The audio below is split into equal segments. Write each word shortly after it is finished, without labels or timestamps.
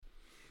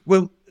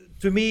Well,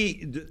 to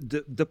me,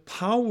 the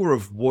power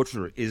of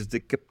water is the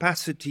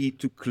capacity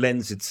to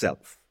cleanse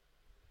itself.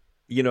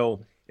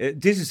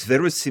 This is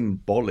very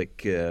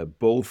symbolic,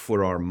 both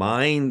for our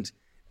mind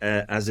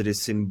as it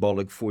is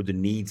symbolic for the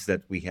needs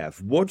that we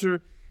have.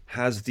 Water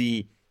has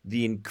the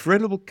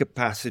incredible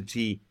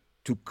capacity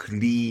to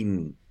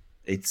clean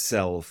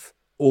itself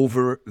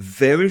over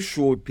very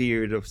short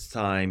period of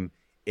time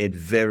at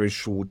very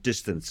short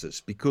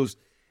distances, because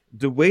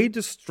the way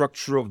the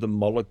structure of the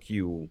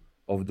molecule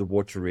of the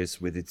water is,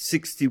 with its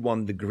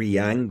 61-degree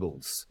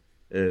angles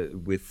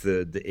with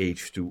the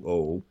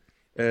H2O,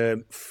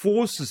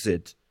 forces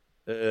it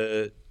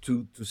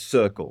to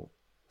circle.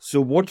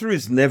 So water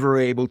is never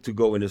able to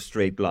go in a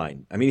straight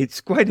line. I mean,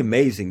 it's quite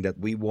amazing that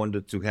we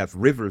wanted to have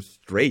rivers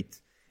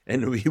straight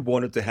and we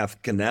wanted to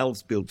have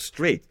canals built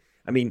straight.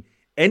 I mean,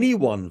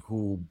 anyone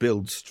who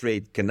builds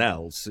straight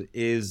canals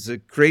is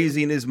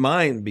crazy in his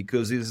mind,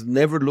 because he's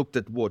never looked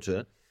at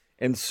water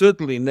and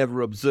certainly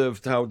never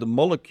observed how the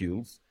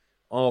molecules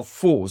are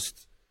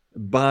forced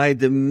by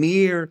the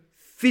mere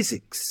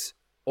physics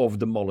of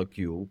the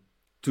molecule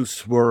to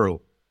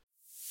swirl.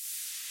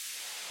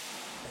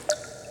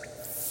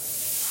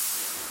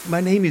 My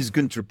name is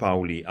Gunter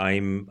Pauli.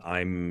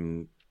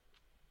 I'm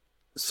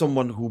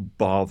someone who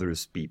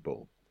bothers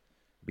people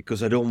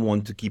because I don't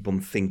want to keep on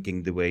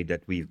thinking the way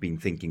that we've been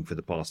thinking for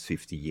the past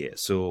 50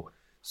 years.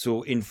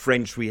 So in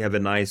French, we have a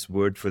nice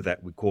word for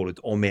that. We call it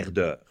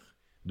emmerdeur,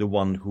 the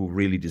one who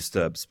really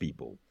disturbs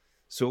people.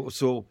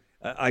 So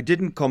I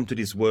didn't come to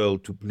this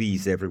world to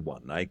please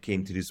everyone. I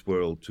came to this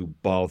world to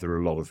bother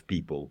a lot of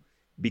people,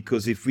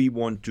 because if we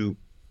want to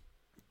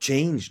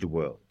change the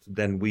world,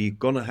 then we're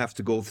gonna have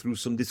to go through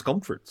some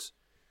discomforts.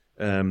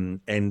 So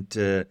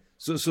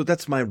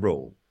that's my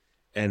role.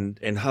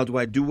 And how do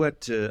I do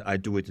it? I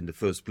do it in the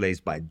first place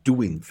by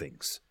doing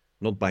things,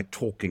 not by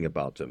talking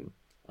about them.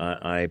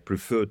 I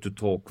prefer to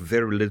talk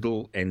very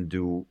little and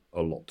do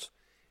a lot.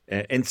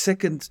 And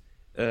second,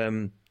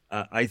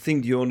 I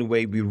think the only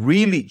way we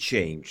really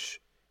change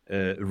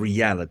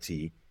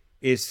reality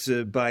is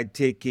by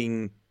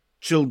taking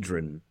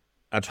children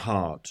at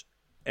heart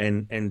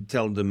and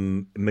tell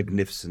them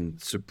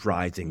magnificent,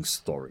 surprising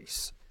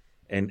stories.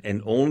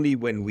 And only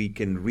when we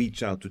can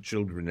reach out to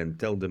children and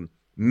tell them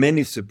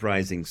many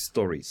surprising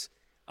stories,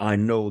 I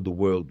know the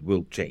world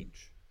will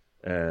change.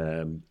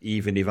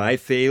 Even if I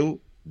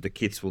fail, the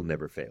kids will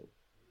never fail.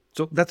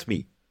 So that's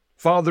me.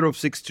 Father of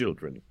 6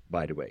 children,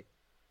 by the way.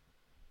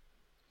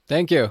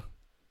 Thank you.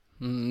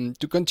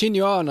 To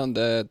continue on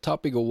the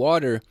topic of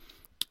water,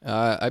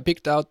 I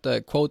picked out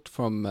a quote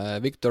from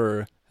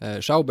Victor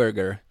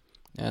Schauberger.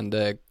 And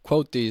the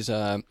quote is,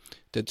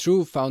 "The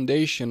true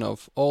foundation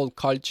of all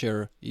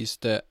culture is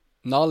the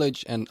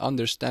knowledge and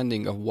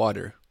understanding of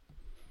water."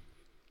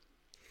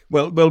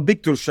 Well,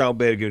 Victor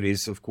Schauberger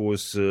is, of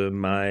course,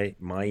 my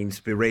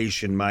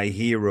inspiration, my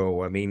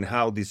hero. I mean,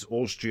 how this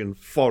Austrian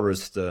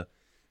forester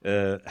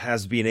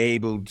has been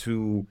able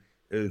to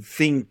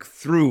think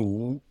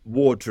through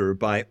water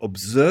by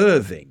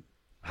observing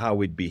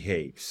how it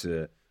behaves,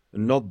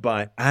 not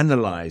by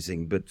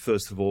analyzing, but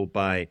first of all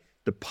by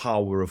the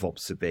power of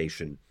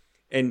observation.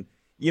 And,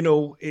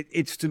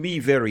 it's to me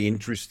very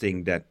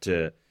interesting that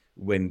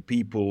when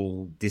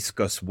people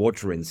discuss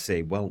water and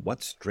say, well,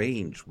 what's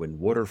strange? When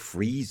water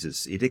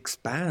freezes, it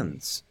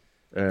expands.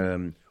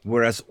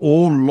 Whereas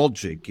all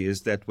logic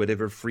is that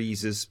whatever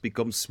freezes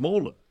becomes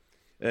smaller.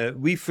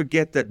 We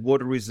forget that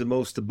water is the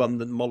most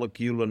abundant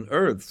molecule on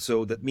Earth.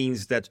 So that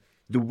means that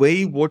the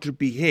way water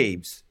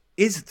behaves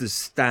is the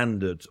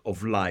standard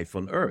of life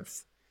on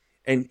Earth.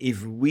 And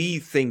if we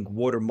think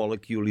water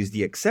molecule is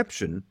the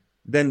exception,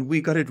 then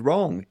we got it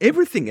wrong.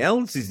 Everything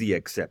else is the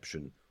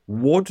exception.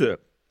 Water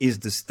is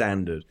the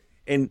standard.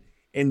 And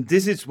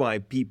this is why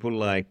people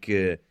like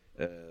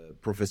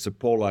Professor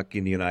Pollack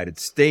in the United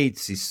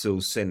States is so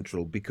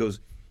central, because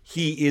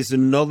he is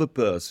another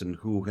person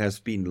who has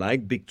been,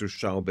 like Victor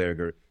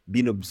Schauberger,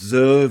 been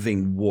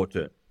observing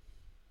water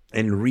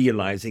and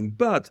realizing.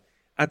 But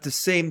at the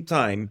same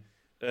time,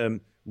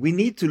 we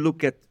need to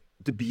look at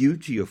the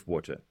beauty of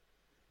water.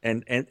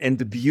 And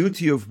the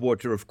beauty of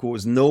water, of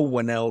course, no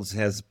one else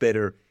has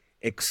better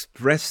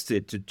expressed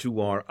it to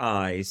our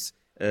eyes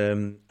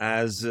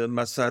as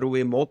Masaru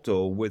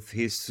Emoto with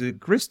his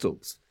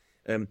crystals.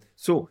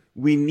 So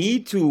we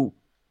need to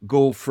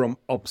go from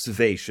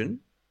observation,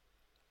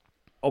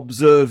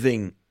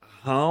 observing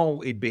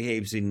how it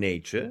behaves in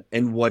nature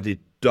and what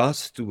it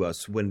does to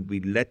us when we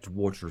let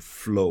water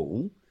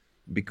flow,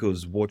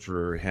 because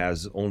water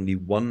has only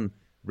one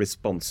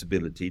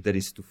responsibility, that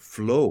is to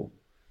flow.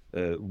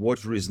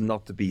 Water is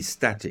not to be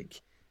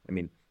static. I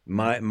mean,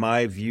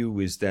 my view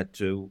is that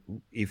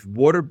if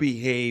water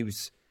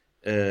behaves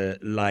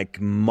like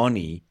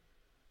money,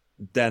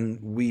 then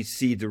we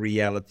see the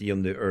reality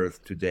on the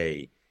earth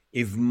today.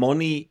 If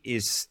money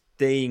is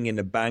staying in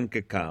a bank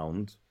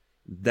account,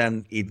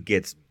 then it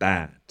gets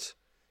bad.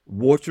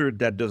 Water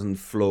that doesn't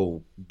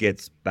flow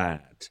gets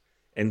bad.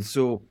 And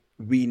so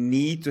we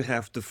need to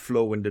have the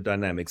flow and the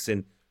dynamics.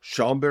 And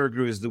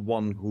Schauberger is the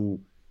one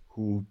who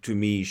to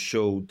me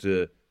showed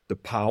the the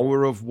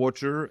power of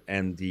water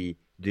and the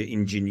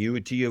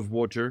ingenuity of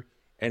water.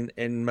 And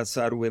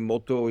Masaru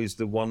Emoto is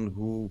the one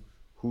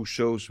who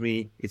shows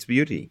me its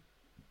beauty.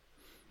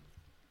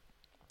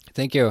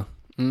 Thank you.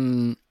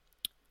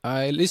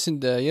 I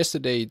listened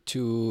yesterday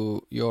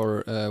to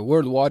your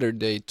World Water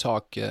Day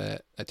talk.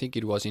 I think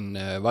it was in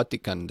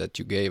Vatican that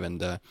you gave, and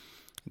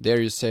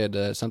there you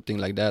said something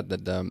like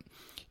that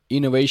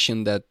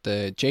innovation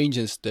that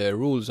changes the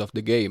rules of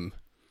the game.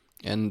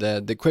 And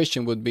the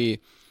question would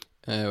be,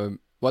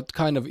 what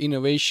kind of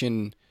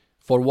innovation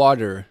for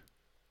water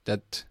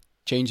that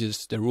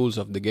changes the rules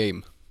of the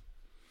game?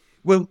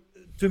 Well,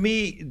 to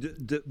me,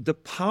 the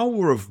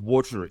power of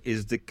water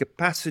is the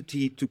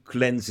capacity to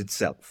cleanse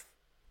itself.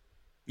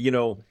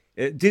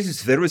 This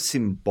is very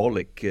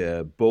symbolic,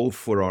 both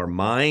for our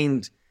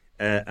mind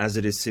as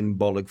it is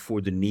symbolic for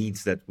the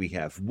needs that we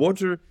have.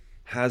 Water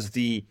has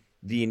the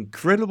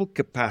incredible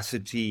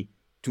capacity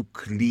to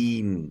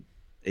clean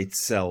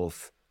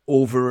itself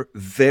over a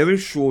very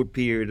short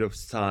period of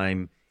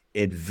time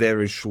at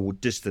very short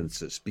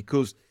distances,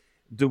 because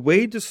the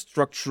way the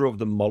structure of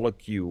the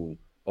molecule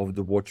of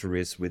the water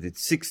is, with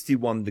its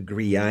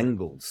 61-degree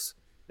angles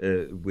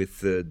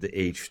with the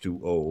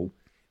H2O,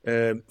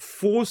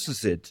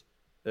 forces it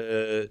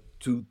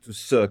to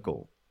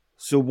circle.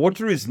 So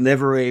water is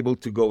never able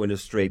to go in a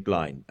straight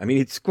line. I mean,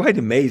 it's quite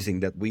amazing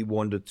that we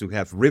wanted to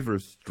have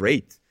rivers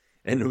straight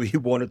and we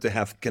wanted to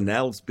have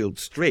canals built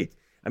straight.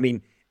 I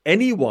mean,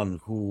 anyone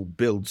who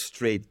builds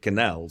straight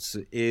canals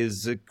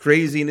is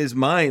crazy in his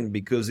mind,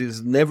 because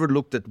he's never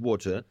looked at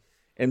water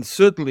and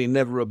certainly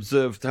never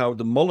observed how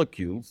the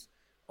molecules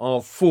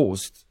are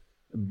forced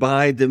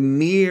by the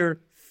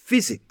mere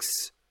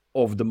physics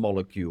of the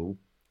molecule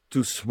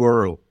to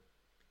swirl.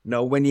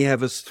 Now, when you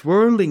have a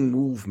swirling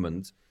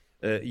movement,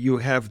 you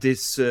have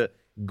this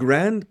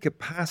grand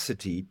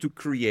capacity to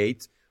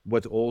create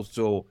what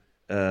also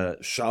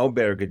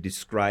Schauberger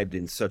described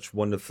in such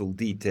wonderful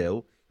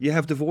detail. You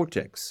have the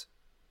vortex.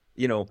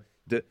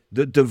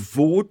 The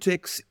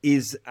vortex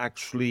is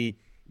actually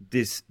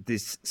this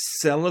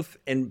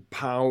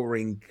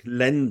self-empowering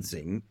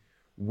cleansing,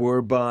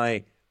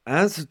 whereby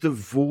as the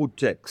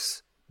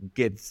vortex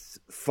gets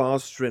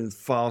faster and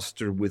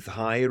faster with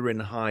higher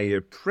and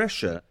higher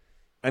pressure,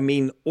 I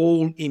mean,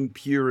 all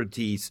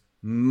impurities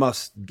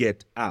must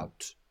get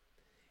out.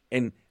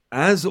 And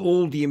as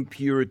all the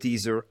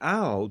impurities are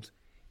out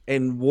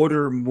and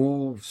water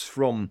moves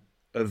from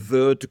a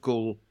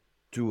vertical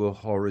to a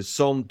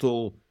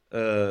horizontal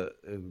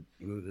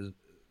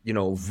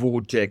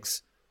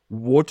vortex,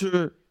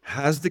 water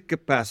has the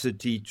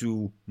capacity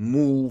to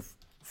move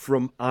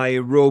from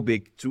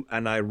aerobic to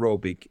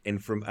anaerobic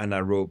and from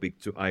anaerobic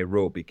to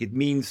aerobic. It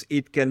means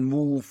it can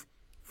move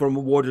from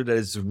a water that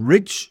is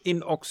rich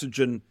in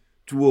oxygen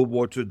to a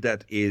water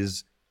that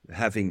is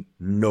having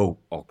no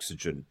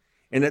oxygen.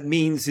 And that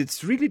means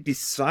it's really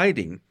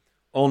deciding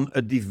on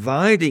a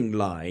dividing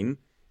line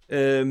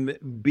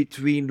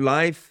between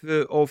life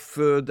of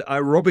the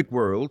aerobic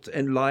world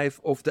and life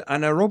of the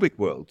anaerobic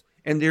world.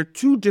 And they're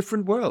two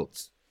different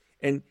worlds.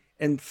 And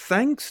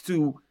thanks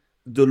to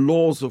the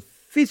laws of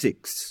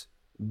physics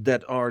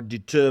that are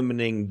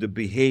determining the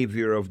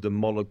behavior of the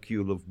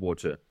molecule of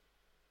water,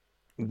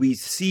 we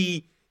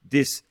see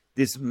this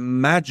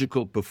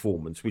magical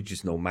performance, which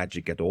is no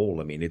magic at all.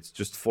 I mean, it's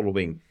just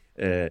following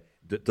the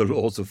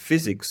laws of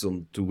physics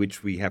to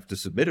which we have to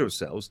submit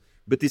ourselves,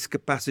 but this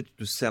capacity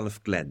to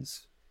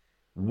self-cleanse.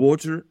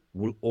 Water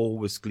will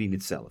always clean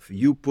itself.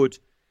 You put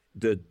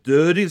the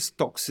dirtiest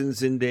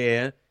toxins in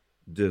there,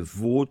 the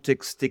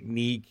vortex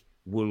technique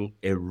will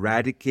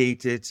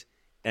eradicate it,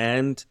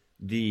 and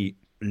the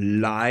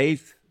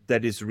life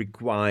that is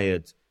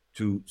required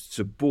to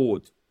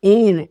support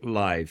all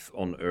life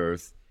on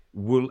Earth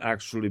will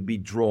actually be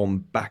drawn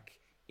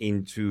back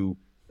into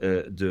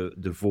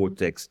the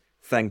vortex,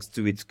 thanks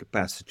to its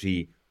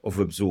capacity of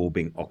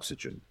absorbing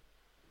oxygen.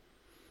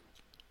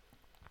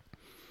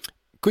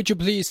 Could you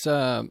please,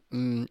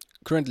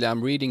 currently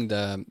I'm reading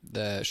the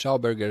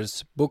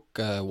Schauberger's book,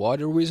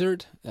 Water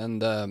Wizard,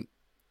 and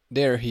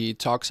there he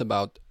talks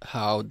about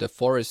how the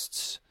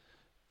forests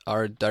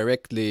are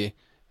directly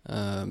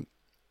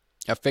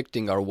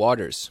affecting our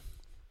waters.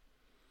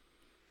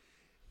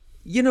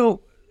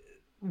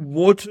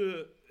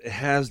 Water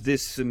has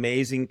this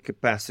amazing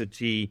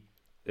capacity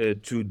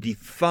to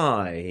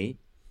defy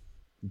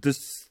the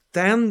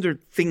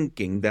standard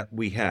thinking that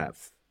we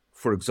have.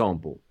 For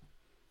example,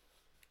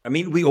 I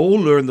mean, we all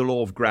learn the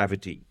law of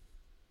gravity,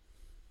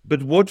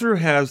 but water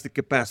has the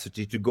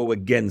capacity to go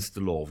against the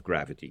law of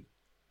gravity.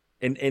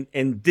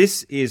 And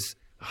this is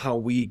how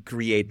we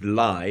create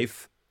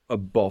life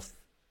above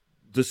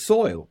the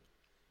soil.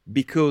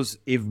 Because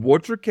if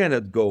water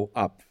cannot go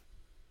up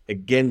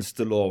against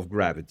the law of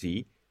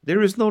gravity,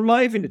 there is no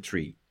life in a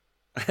tree.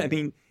 I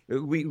mean,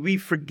 we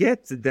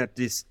forget that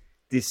this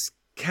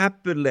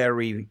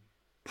capillary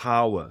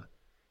power,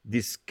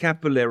 these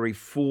capillary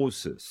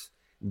forces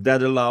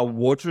that allow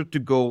water to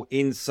go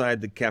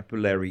inside the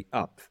capillary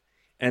up,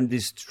 and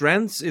this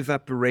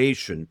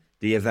trans-evaporation,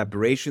 the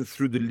evaporation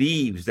through the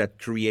leaves that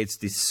creates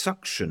this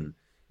suction,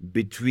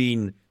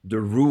 between the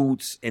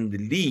roots and the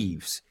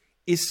leaves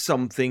is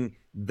something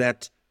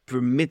that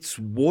permits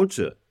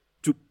water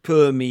to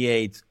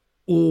permeate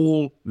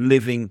all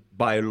living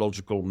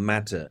biological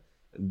matter,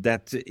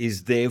 that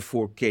is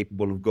therefore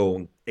capable of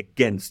going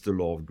against the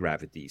law of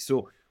gravity.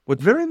 So what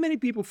very many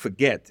people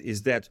forget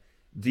is that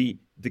the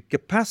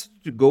capacity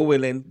to go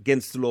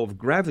against the law of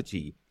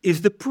gravity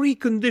is the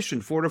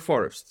precondition for a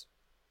forest.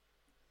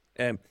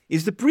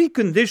 Is the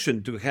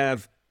precondition to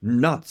have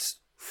nuts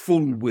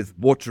full with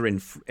water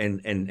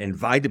and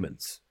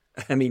vitamins.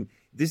 I mean,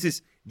 this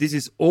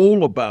is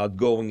all about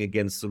going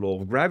against the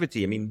law of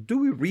gravity. I mean, do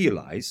we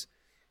realize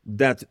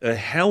that a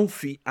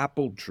healthy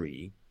apple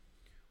tree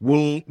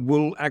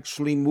will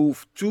actually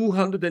move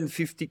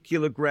 250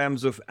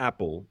 kilograms of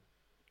apple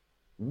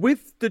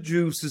with the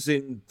juices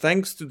in,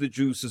 thanks to the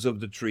juices of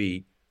the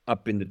tree,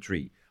 up in the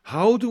tree?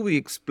 How do we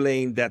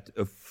explain that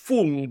a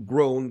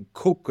full-grown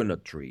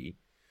coconut tree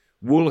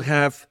will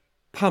have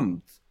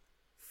pumped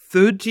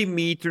 30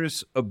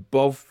 meters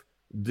above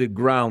the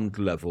ground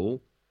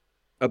level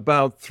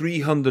about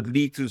 300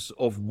 liters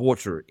of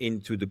water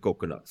into the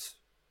coconuts?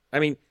 I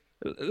mean,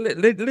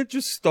 let's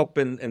just stop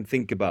and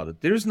think about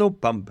it. There is no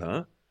pump,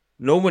 huh?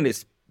 No one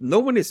is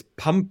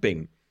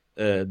pumping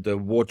the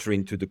water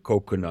into the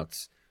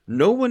coconuts.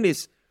 No one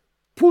is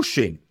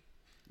pushing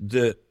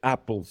the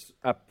apples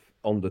up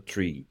on the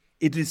tree.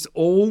 It is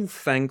all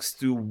thanks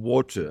to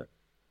water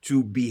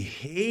to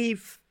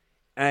behave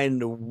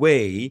in a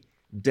way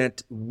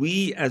that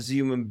we as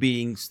human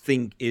beings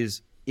think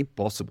is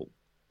impossible.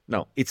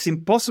 Now, it's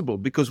impossible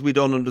because we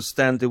don't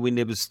understand that we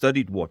never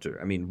studied water.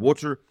 I mean,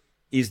 water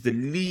is the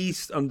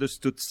least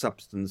understood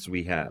substance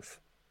we have.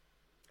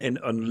 And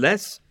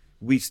unless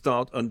we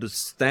start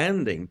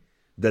understanding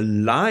the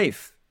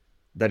life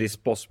that is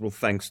possible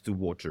thanks to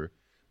water,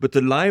 but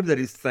the life that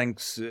is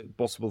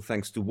possible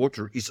thanks to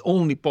water is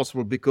only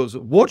possible because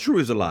water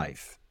is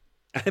alive.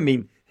 I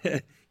mean,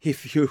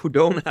 if you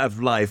don't have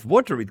life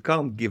water, it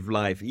can't give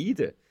life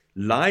either.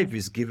 Life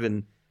is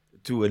given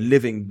to a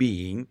living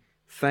being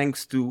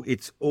thanks to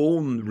its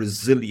own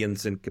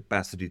resilience and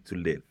capacity to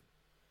live.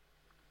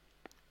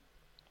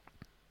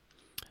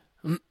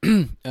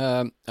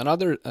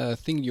 Another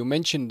thing you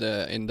mentioned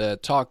in the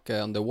talk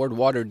on the World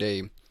Water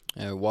Day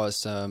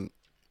was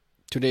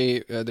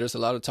today there's a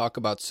lot of talk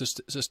about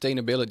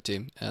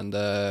sustainability, and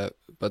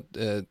but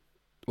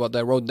what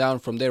I wrote down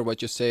from there,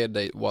 what you said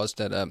was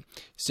that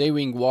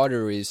saving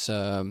water is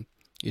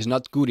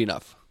not good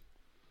enough.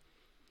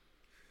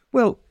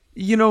 Well,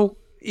 you know,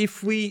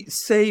 if we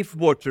save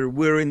water,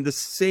 we're in the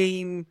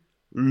same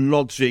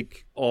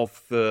logic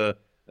of the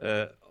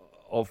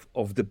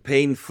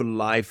painful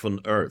life on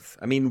Earth.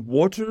 I mean,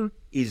 water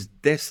is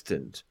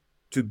destined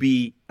to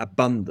be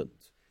abundant.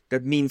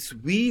 That means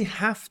we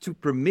have to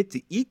permit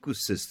the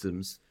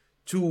ecosystems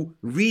to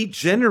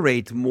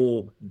regenerate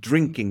more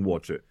drinking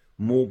water,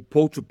 more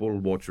potable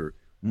water,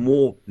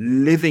 more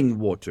living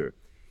water.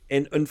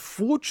 And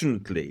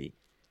unfortunately,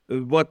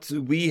 what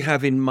we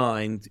have in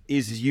mind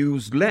is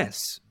use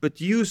less.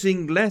 But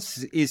using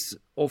less is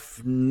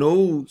of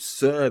no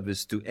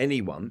service to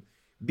anyone,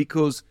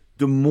 because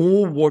the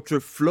more water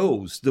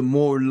flows, the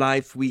more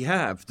life we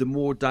have, the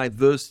more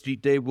diversity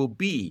there will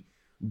be,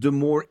 the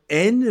more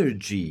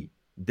energy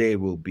there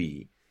will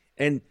be.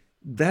 And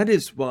that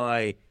is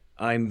why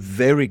I'm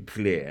very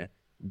clear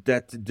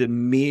that the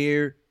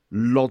mere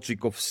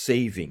logic of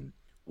saving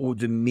or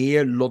the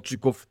mere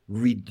logic of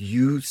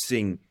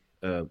reducing,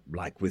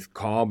 like with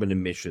carbon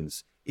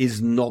emissions,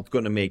 is not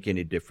going to make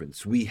any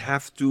difference. We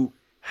have to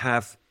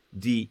have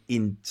the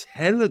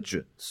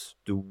intelligence,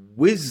 the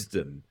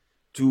wisdom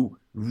to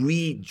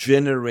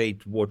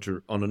regenerate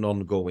water on an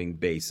ongoing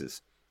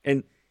basis.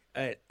 And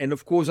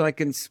of course, I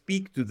can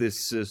speak to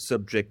this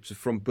subject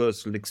from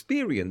personal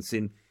experience.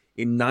 In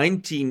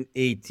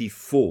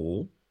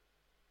 1984,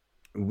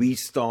 we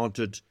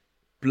started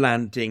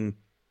planting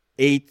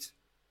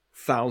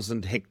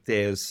 8,000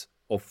 hectares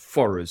of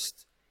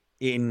forest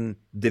in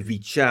the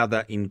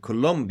Vichada in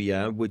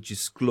Colombia, which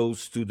is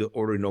close to the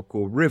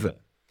Orinoco River.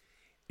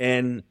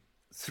 And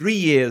 3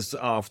 years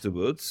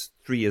afterwards,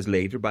 3 years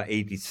later, by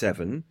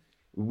 87,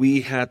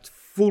 we had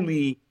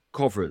fully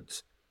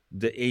covered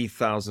the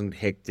 8,000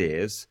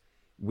 hectares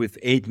with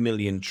 8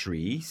 million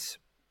trees,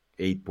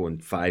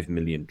 8.5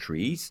 million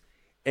trees.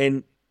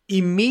 And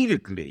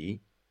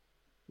immediately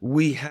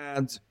we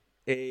had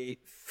a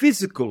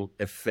physical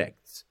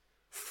effect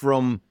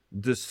from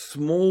the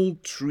small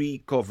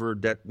tree cover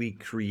that we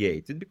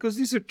created, because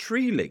these are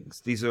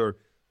treelings. These are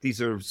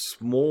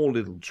small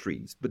little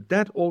trees, but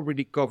that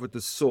already covered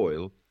the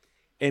soil.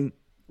 And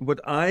what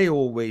I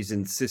always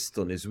insist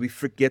on is we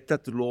forget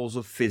that the laws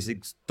of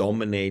physics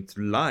dominate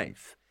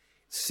life.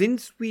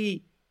 Since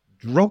we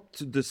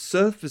dropped the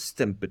surface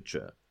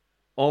temperature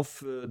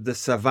of the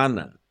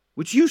savanna,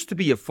 which used to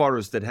be a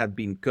forest that had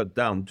been cut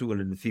down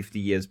 250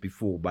 years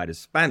before by the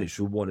Spanish,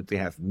 who wanted to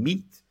have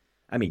meat.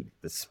 I mean,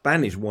 the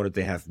Spanish wanted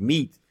to have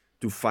meat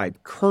to fight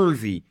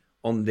scurvy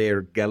on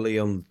their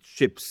galleon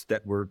ships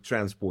that were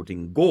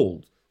transporting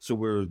gold. So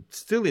we're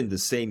still in the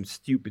same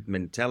stupid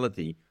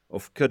mentality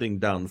of cutting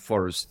down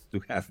forests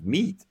to have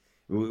meat.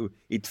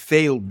 It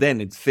failed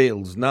then, it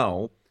fails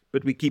now,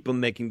 but we keep on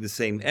making the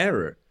same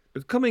error.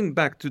 But coming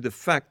back to the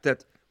fact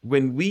that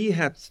when we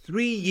had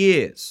 3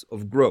 years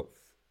of growth,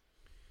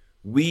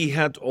 we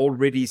had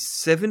already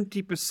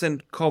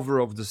 70% cover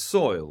of the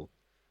soil,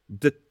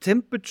 the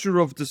temperature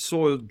of the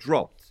soil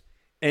dropped,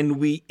 and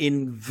we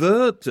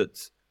inverted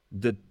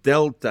the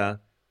delta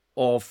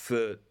of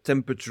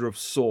temperature of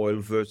soil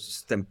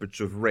versus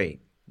temperature of rain.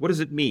 What does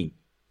it mean?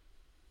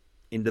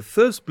 In the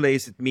first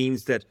place, it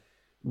means that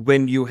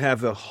when you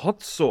have a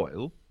hot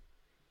soil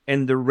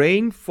and the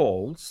rain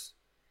falls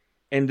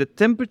and the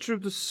temperature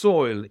of the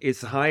soil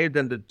is higher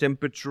than the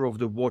temperature of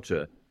the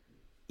water,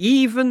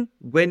 even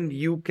when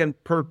you can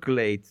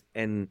percolate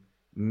and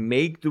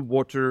make the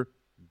water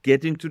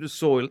get into the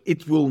soil,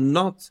 it will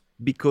not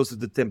because of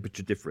the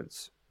temperature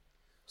difference.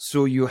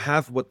 So you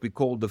have what we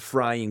call the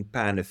frying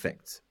pan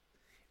effect.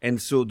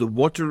 And so the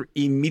water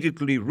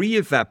immediately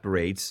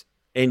re-evaporates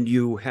and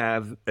you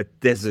have a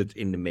desert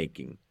in the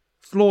making.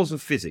 It's laws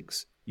of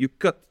physics. You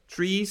cut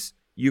trees,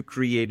 you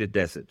create a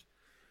desert.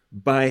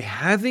 By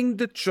having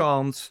the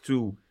chance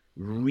to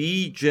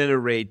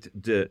regenerate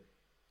the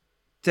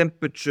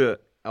temperature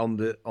on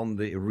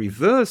the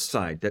reverse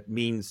side, that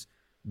means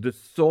the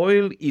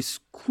soil is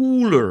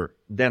cooler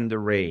than the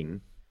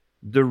rain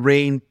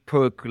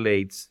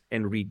percolates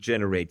and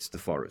regenerates the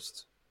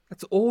forest.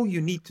 That's all you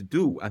need to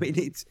do. I mean,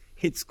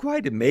 it's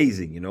quite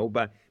amazing,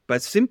 by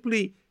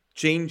simply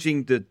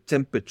changing the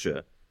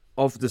temperature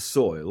of the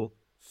soil,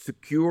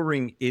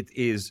 securing it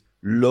is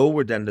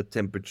lower than the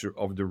temperature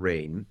of the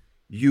rain,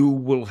 you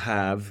will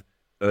have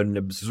an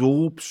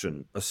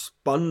absorption, a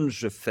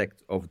sponge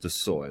effect of the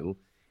soil,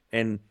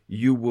 and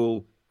you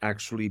will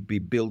actually be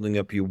building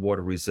up your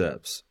water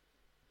reserves.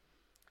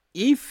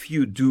 If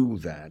you do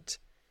that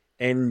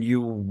and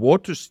your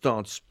water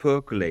starts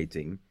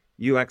percolating,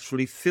 you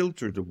actually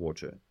filter the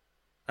water.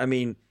 I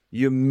mean,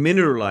 you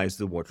mineralize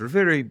the water.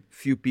 Very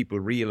few people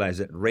realize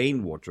that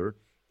rainwater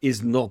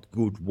is not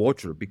good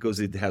water because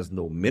it has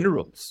no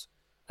minerals.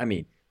 I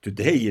mean,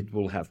 today it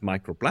will have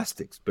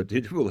microplastics, but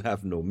it will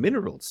have no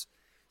minerals.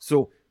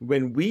 So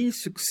when we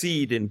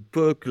succeed in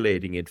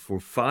percolating it for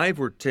 5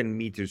 or 10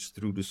 meters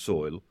through the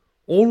soil,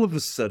 all of a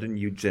sudden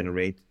you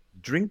generate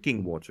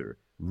drinking water,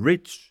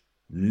 rich,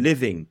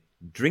 living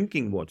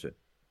drinking water.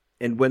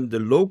 And when the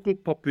local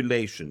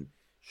population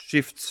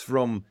shifts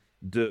from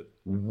the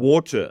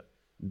water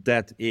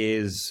that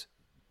is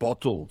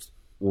bottled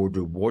or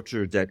the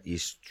water that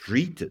is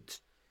treated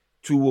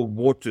to a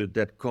water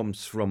that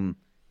comes from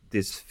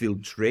this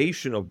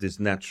filtration of this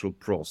natural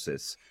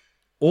process,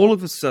 all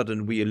of a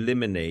sudden we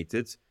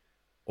eliminated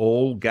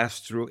all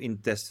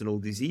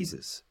gastrointestinal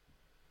diseases.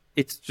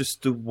 It's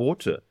just the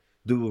water,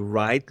 the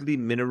rightly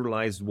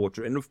mineralized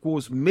water. And of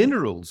course,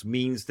 minerals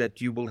means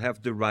that you will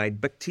have the right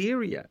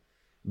bacteria,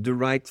 the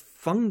right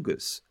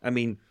fungus. I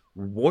mean,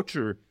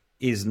 water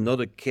is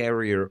not a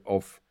carrier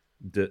of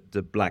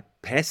the black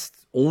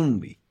pest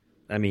only.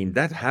 I mean,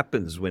 that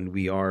happens when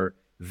we are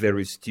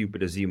very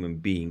stupid as human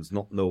beings,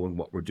 not knowing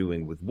what we're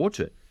doing with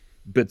water.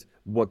 But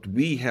what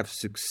we have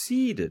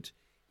succeeded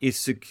is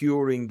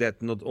securing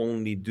that not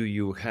only do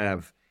you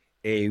have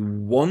a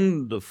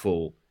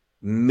wonderful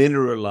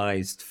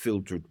mineralized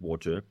filtered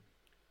water,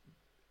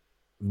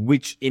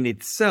 which in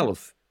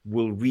itself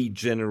will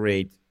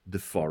regenerate the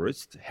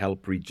forest,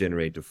 help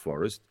regenerate the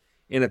forest,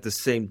 and at the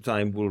same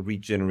time will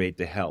regenerate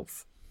the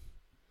health.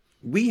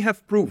 We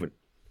have proven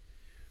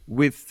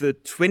with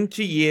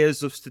 20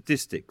 years of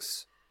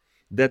statistics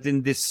that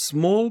in this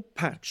small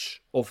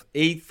patch of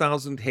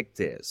 8,000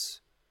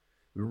 hectares,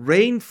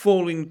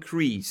 rainfall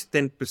increased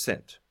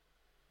 10%.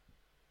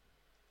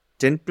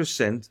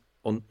 10%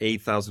 on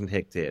 8,000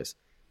 hectares.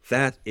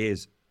 That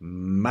is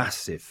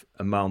massive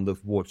amount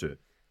of water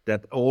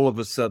that all of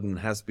a sudden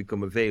has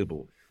become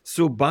available.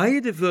 So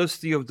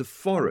biodiversity of the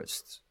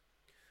forest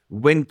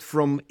went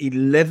from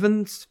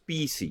 16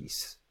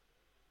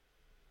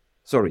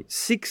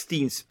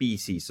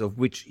 species, of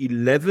which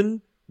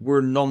 11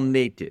 were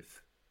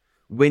non-native,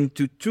 went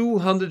to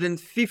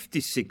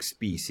 256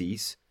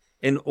 species,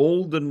 and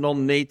all the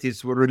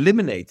non-natives were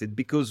eliminated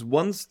because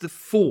once the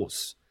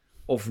force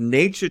of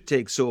nature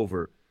takes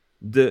over,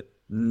 the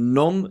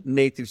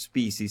non-native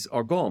species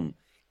are gone.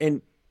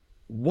 And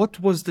what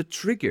was the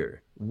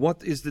trigger?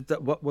 What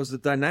was the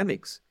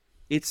dynamics?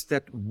 It's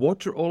that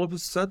water all of a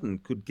sudden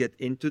could get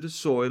into the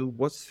soil,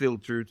 was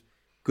filtered,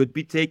 could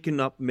be taken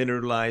up,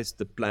 mineralized.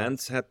 The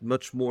plants had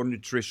much more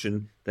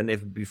nutrition than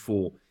ever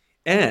before.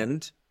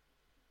 And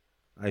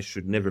I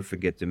should never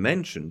forget to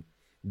mention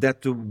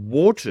that the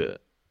water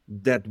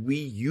that we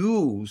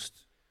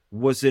used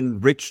was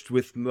enriched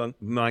with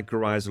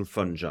mycorrhizal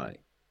fungi.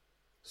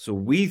 So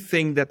we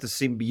think that the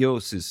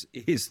symbiosis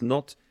is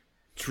not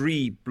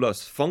tree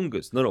plus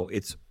fungus. No,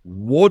 it's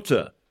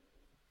water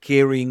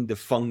carrying the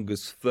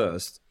fungus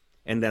first,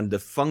 and then the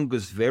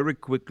fungus very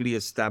quickly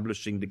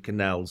establishing the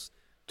canals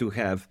to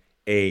have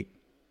a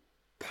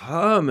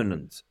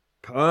permanent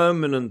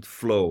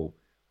flow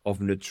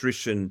of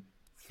nutrition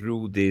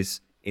through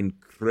these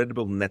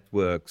incredible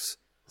networks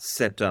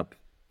set up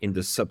in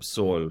the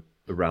subsoil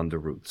around the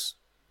roots.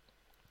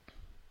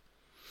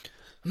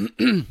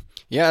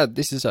 Yeah,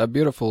 this is a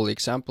beautiful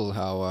example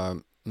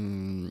how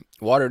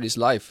water is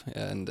life,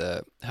 and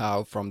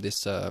how from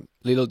this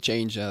little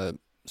change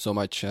so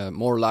much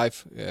more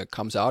life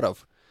comes out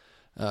of.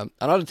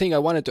 Another thing I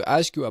wanted to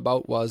ask you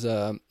about was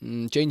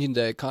changing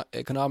the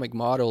economic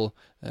model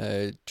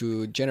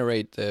to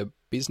generate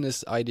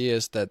business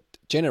ideas that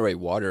generate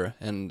water.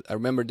 And I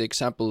remember the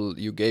example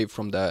you gave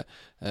from the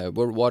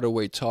World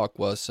Waterway talk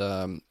was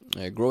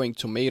growing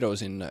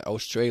tomatoes in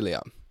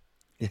Australia.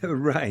 Yeah,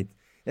 right.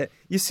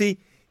 You see,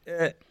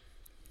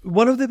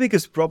 one of the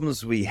biggest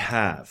problems we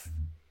have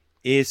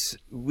is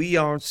we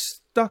are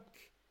stuck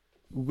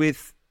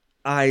with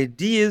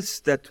ideas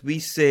that we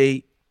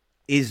say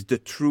is the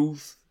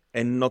truth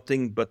and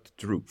nothing but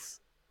truth.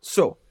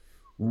 So,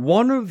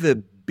 one of the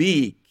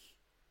big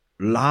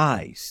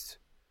lies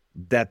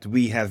that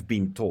we have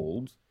been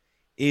told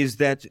is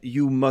that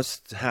you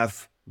must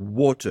have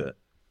water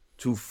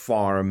to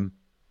farm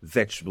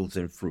vegetables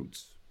and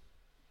fruits.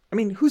 I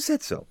mean, who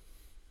said so?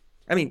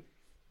 I mean,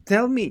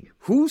 tell me,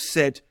 who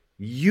said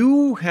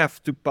you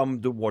have to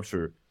pump the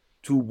water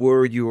to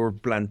where your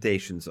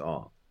plantations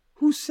are?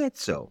 Who said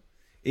so?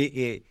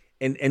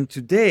 And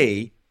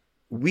today,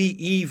 we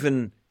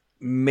even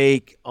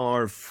make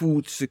our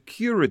food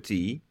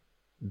security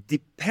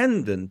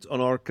dependent on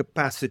our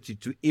capacity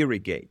to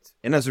irrigate.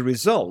 And as a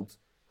result,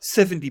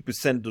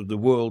 70% of the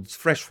world's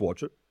fresh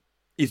water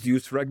is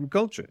used for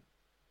agriculture.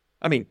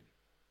 I mean,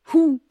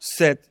 who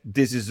said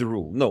this is the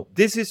rule? No,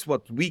 this is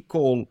what we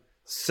call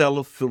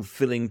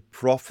self-fulfilling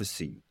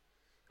prophecy.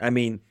 I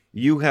mean,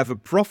 you have a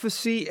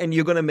prophecy and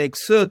you're going to make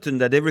certain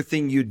that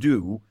everything you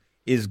do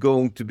is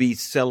going to be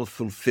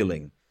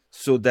self-fulfilling,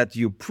 so that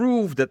you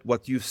prove that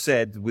what you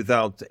said,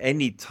 without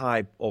any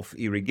type of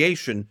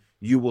irrigation,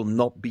 you will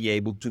not be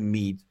able to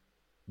meet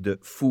the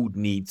food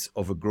needs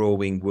of a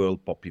growing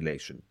world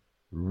population.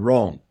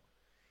 Wrong.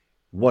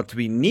 What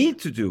we need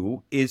to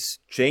do is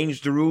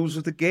change the rules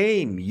of the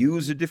game,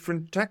 use a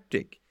different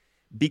tactic.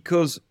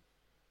 Because,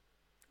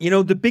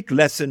 the big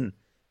lesson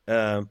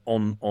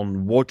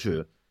on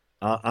water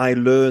I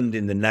learned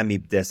in the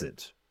Namib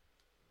Desert.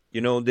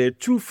 There are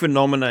two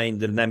phenomena in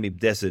the Namib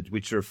Desert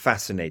which are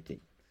fascinating.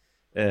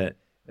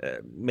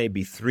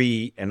 Maybe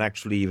three, and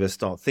actually if I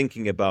start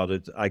thinking about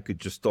it, I could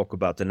just talk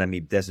about the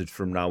Namib Desert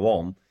from now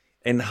on,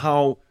 and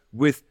how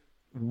with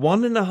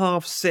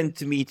 1.5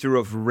 centimeter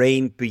of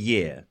rain per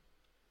year,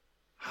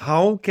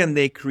 how can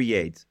they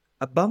create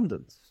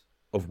abundance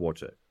of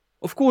water?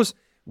 Of course,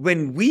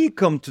 when we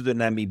come to the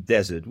Namib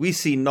Desert, we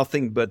see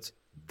nothing but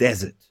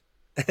desert.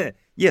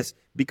 Yes,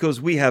 because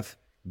we have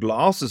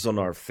glasses on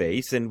our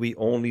face and we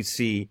only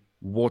see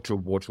water,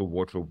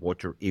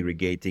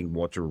 irrigating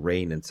water,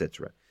 rain,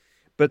 etc.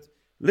 But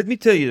let me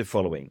tell you the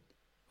following.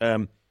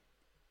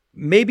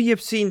 Maybe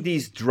you've seen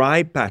these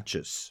dry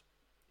patches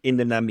in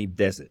the Namib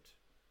Desert.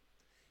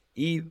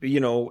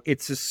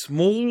 It's a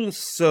small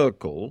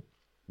circle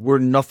where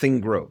nothing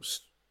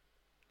grows.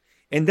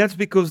 And that's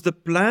because the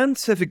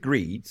plants have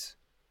agreed.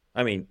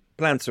 I mean,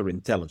 plants are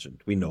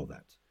intelligent, we know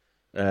that.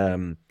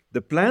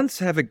 The plants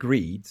have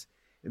agreed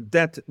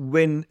that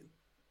when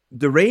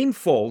the rain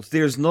falls,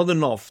 there's not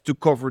enough to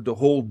cover the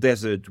whole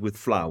desert with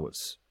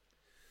flowers.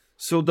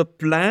 So the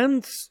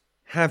plants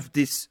have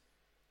this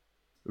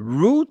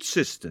root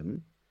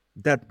system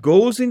that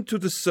goes into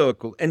the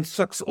circle and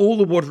sucks all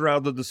the water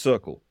out of the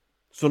circle.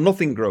 So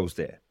nothing grows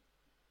there.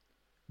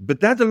 But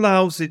that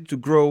allows it to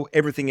grow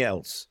everything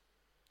else.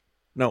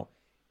 Now,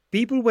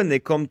 people, when they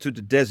come to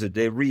the desert,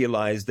 they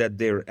realize that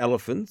there are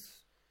elephants,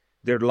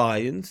 there are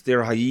lions,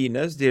 there are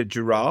hyenas, there are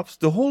giraffes.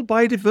 The whole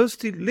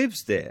biodiversity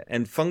lives there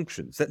and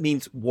functions. That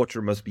means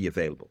water must be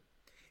available.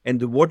 And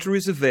the water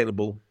is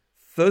available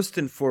first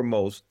and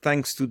foremost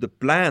thanks to the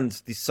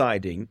plants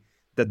deciding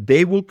that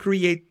they will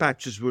create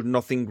patches where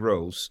nothing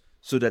grows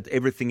so that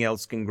everything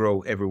else can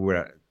grow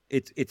everywhere.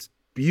 It's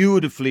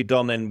beautifully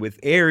done, and with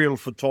aerial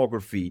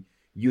photography,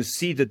 you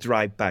see the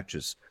dry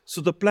patches.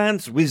 So the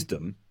plant's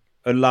wisdom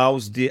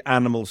allows the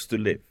animals to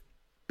live.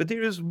 But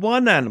there is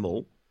one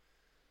animal,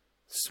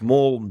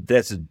 small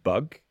desert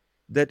bug,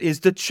 that is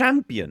the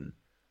champion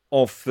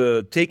of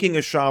taking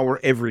a shower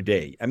every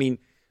day. I mean,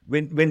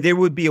 when there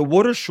would be a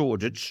water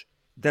shortage,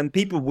 then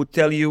people would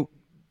tell you,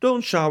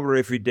 don't shower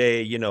every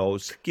day,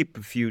 skip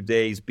a few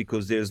days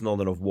because there's not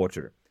enough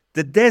water.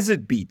 The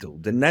desert beetle,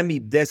 the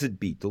Namib desert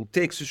beetle,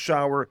 takes a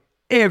shower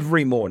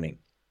every morning.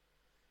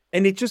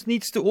 And it just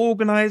needs to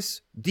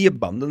organize the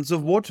abundance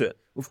of water.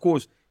 Of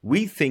course,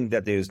 we think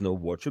that there is no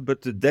water,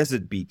 but the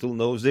desert beetle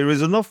knows there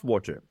is enough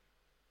water.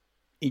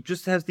 It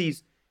just has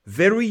these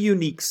very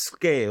unique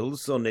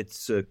scales on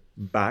its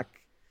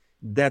back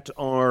that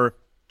are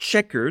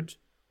checkered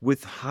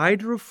with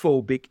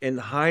hydrophobic and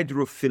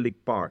hydrophilic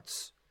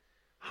parts.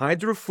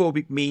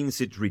 Hydrophobic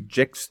means it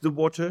rejects the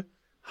water.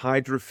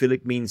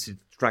 Hydrophilic means it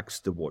attracts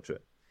the water.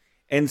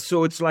 And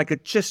so it's like a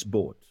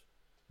chessboard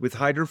with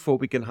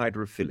hydrophobic and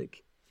hydrophilic.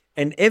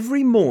 And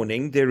every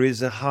morning there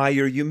is a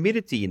higher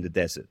humidity in the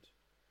desert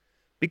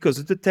because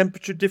of the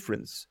temperature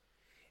difference.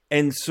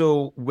 And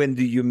so when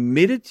the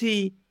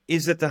humidity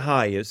is at the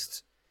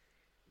highest,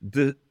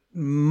 the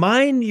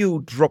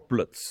minute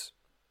droplets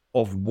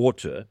of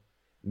water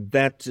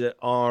that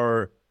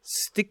are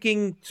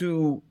sticking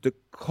to the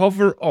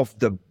cover of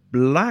the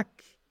black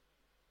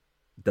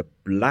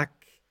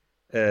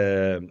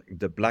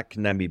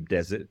Namib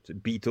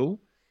Desert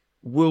beetle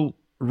will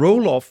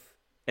roll off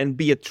and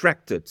be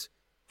attracted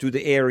to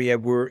the area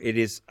where it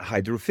is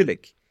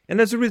hydrophilic. And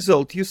as a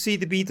result, you see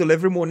the beetle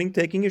every morning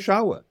taking a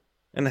shower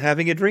and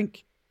having a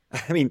drink.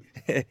 I mean,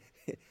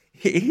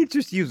 he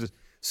just uses.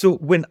 So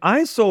when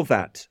I saw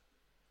that,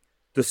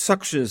 the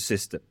suction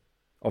system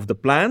of the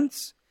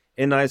plants,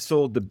 and I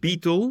saw the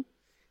beetle,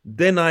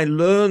 then I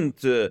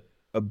learned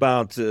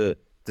about the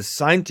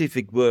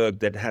scientific work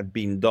that had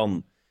been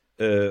done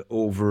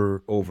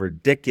over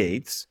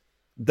decades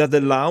that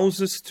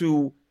allows us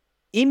to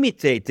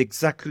imitate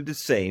exactly the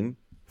same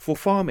for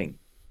farming.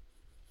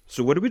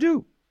 So what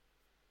do?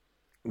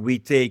 We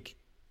take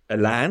a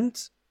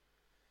land,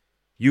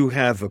 you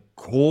have a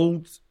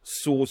cold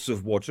source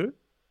of water,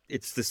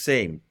 it's the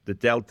same, the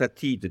delta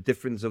T, the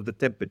difference of the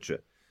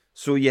temperature.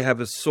 So you have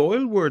a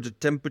soil where the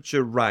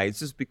temperature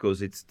rises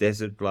because it's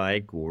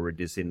desert-like or it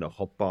is in a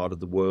hot part of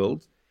the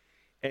world.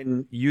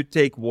 And you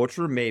take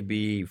water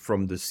maybe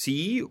from the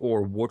sea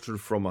or water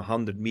from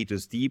 100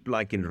 meters deep,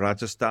 like in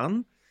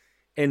Rajasthan,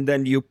 and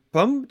then you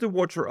pump the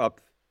water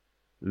up,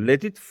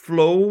 let it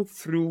flow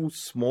through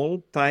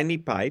small, tiny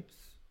pipes,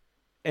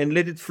 and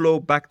let it flow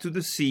back to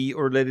the sea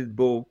or let it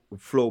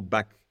flow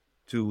back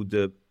to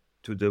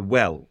the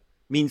well.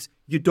 Means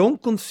you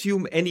don't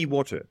consume any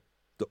water.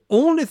 The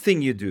only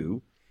thing you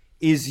do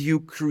is you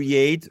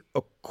create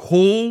a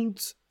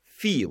cold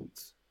field.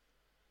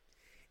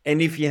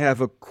 And if you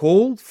have a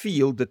cold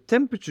field, the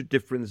temperature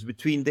difference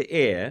between the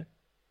air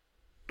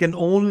can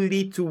only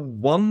lead to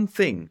one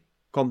thing,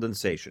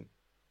 condensation.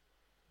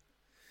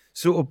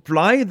 So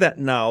apply that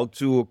now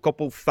to a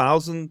couple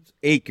thousand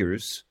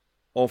acres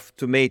of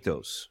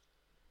tomatoes.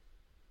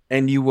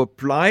 And you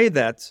apply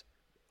that,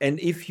 and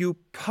if you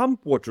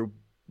pump water,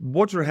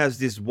 water has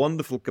this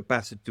wonderful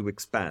capacity to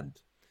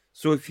expand.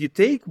 So if you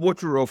take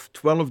water of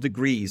 12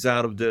 degrees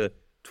out of the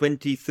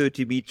 20,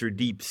 30 meter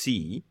deep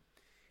sea,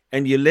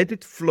 and you let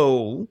it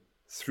flow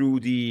through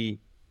the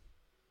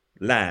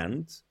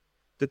land,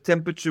 the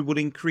temperature will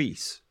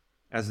increase.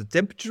 As the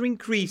temperature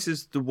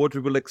increases, the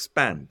water will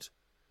expand.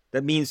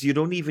 That means you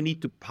don't even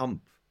need to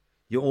pump.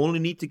 You only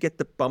need to get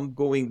the pump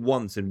going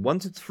once. And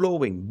once it's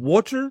flowing,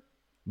 water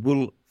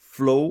will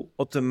flow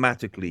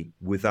automatically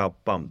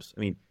without pumps. I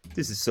mean,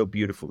 this is so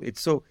beautiful.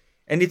 It's so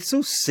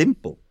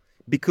simple.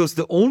 Because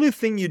the only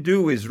thing you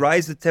do is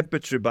rise the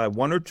temperature by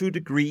 1 or 2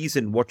 degrees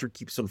and water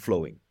keeps on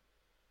flowing.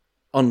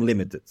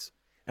 Unlimited.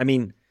 I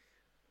mean,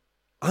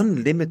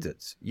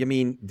 unlimited. I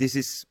mean, this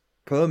is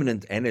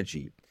permanent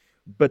energy.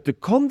 But the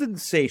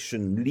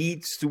condensation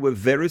leads to a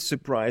very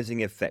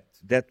surprising effect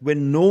that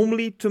when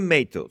normally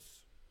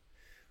tomatoes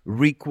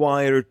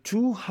require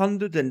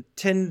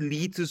 210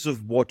 liters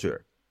of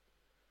water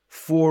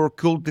for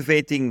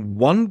cultivating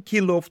 1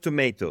 kilo of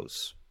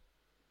tomatoes,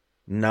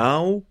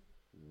 now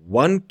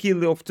 1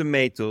 kilo of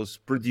tomatoes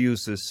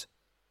produces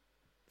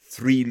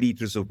 3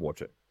 liters of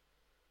water.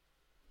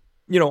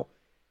 You know,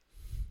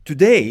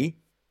 today,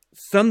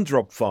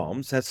 Sundrop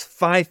Farms has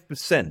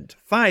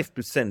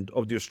 5%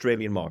 of the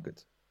Australian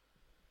market.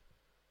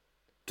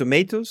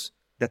 Tomatoes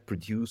that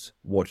produce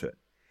water.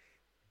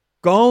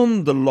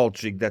 Gone the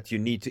logic that you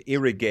need to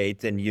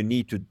irrigate and you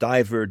need to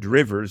divert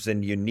rivers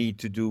and you need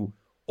to do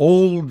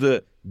all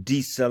the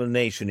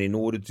desalination in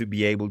order to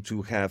be able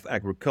to have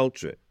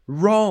agriculture.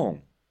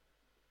 Wrong.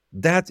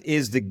 That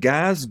is the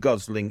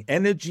gas-guzzling,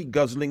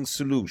 energy-guzzling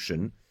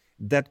solution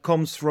that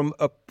comes from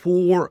a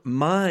poor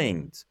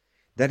mind.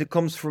 That it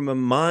comes from a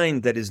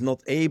mind that is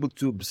not able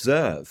to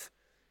observe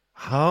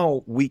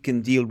how we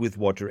can deal with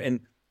water.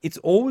 And it's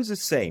always the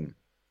same.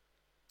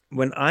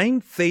 When I'm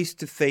face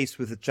to face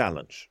with a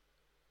challenge,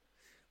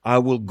 I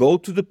will go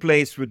to the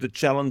place where the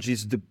challenge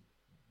is the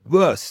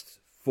worst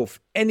for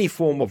any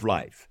form of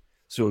life.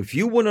 So if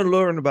you want to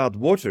learn about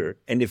water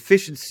and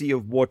efficiency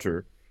of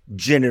water,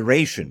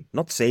 generation,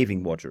 not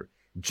saving water,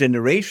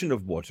 generation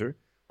of water,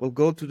 well,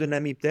 go to the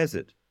Namib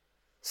Desert.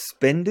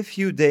 Spend a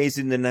few days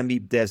in the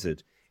Namib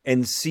Desert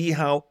and see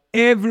how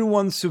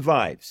everyone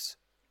survives.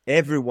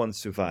 Everyone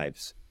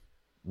survives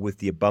with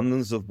the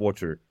abundance of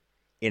water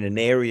in an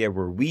area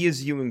where we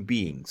as human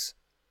beings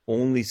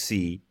only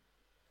see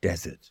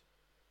desert,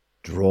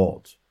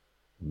 drought,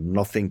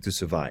 nothing to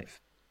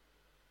survive.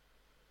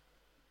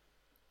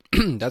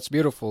 That's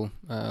beautiful.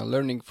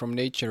 Learning from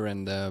nature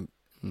and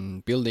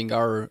building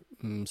our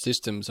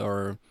systems,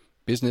 our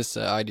business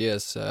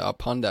ideas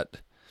upon that.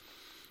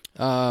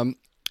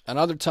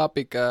 Another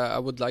topic I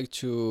would like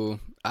to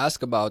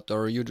ask about,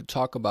 or you to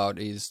talk about,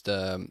 is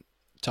the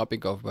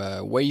topic of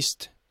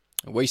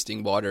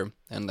wasting water.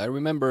 And I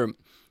remember,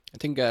 I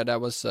think that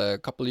was a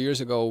couple of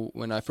years ago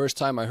when I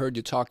heard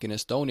you talk in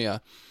Estonia.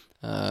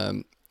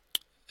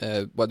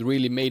 What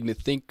really made me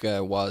think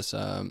was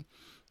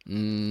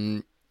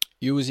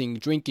using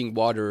drinking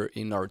water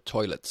in our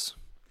toilets.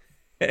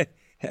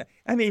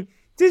 I mean,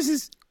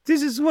 this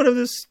is one of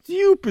the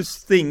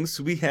stupidest things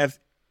we have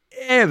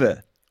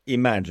ever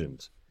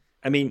imagined.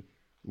 I mean,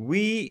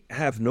 we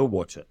have no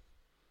water.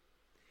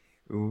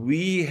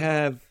 We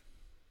have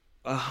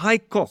a high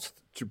cost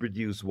to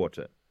produce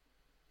water.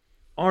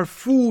 Our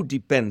food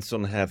depends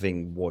on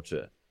having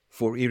water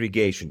for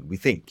irrigation, we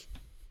think,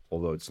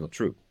 although it's not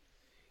true.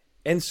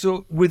 And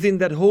so within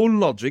that whole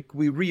logic,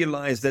 we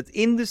realize that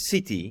in the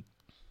city,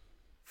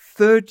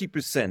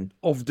 30%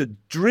 of the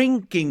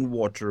drinking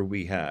water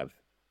we have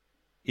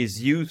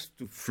is used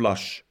to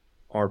flush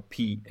our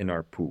pee and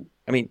our poo.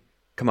 I mean,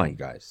 come on,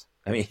 guys.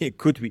 I mean,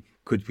 could we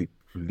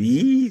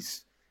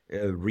please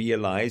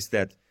realize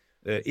that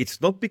it's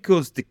not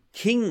because the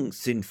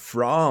kings in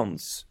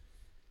France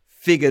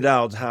figured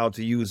out how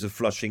to use a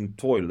flushing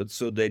toilet,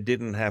 so they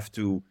didn't have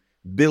to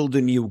build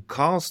a new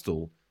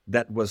castle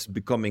that was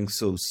becoming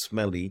so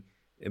smelly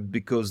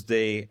because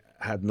they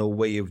had no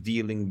way of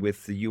dealing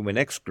with the human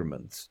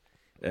excrements.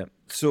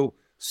 So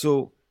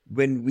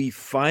when we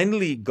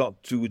finally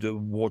got to the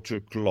water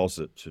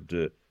closet,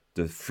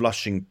 the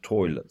flushing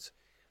toilet,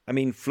 I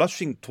mean,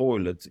 flushing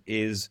toilet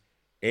is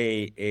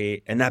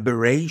an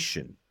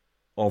aberration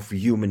of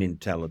human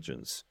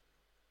intelligence.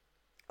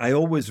 I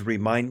always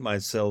remind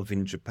myself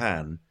in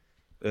Japan,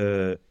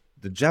 the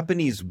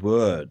Japanese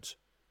word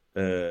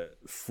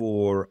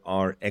for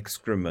our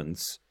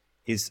excrements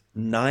is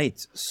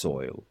night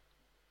soil,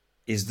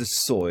 is the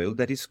soil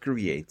that is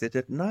created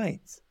at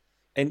night.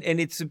 And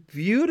it's a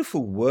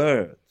beautiful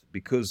word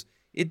because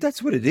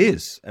that's what it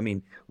is. I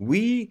mean,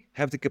 we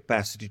have the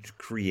capacity to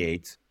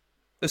create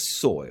a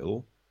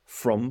soil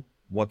from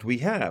what we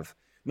have.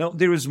 Now,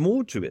 there is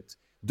more to it.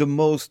 The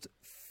most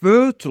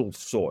fertile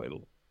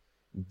soil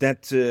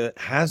that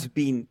has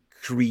been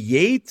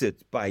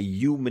created by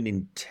human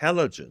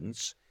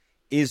intelligence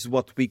is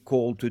what we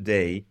call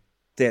today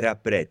terra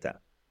preta,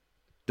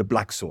 the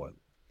black soil.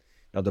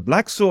 Now, the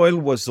black soil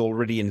was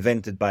already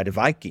invented by the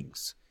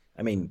Vikings.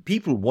 I mean,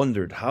 people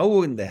wondered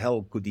how in the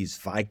hell could these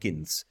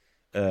Vikings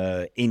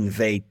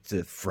invade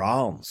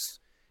France?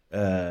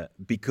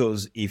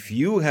 Because if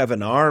you have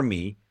an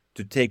army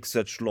to take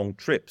such long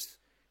trips,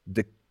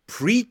 the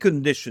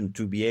precondition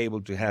to be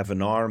able to have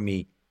an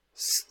army,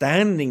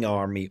 standing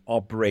army,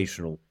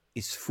 operational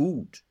is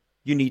food.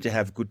 You need to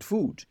have good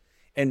food.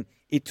 And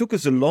it took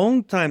us a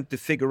long time to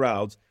figure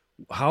out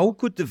how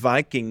could the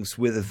Vikings,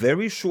 with a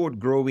very short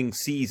growing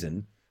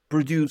season,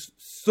 produce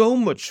so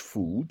much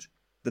food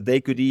that they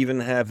could even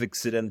have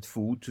excellent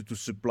food to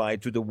supply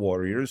to the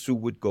warriors who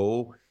would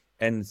go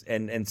and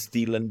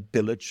steal and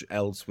pillage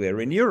elsewhere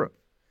in Europe.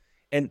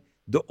 And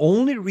the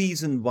only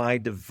reason why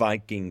the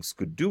Vikings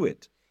could do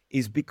it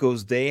is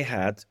because they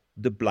had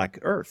the black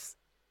earth.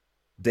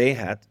 They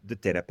had the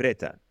terra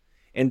preta.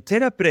 And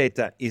terra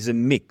preta is a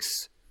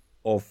mix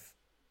of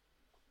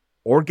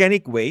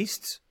organic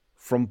waste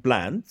from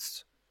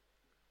plants,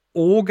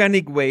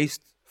 organic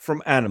waste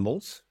from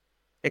animals,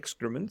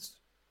 excrements,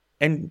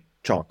 and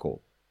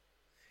charcoal.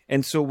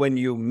 And so when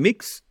you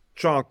mix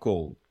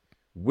charcoal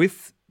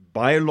with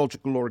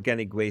biological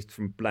organic waste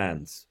from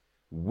plants,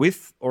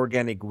 with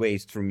organic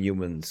waste from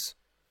humans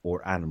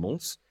or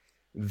animals,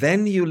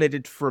 then you let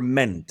it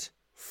ferment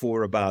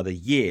for about a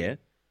year,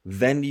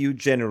 then you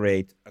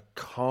generate a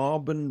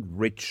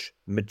carbon-rich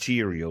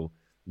material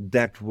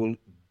that will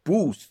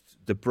boost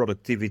the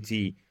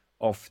productivity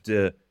of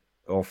the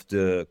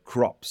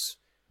crops,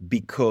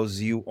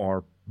 because you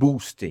are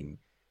boosting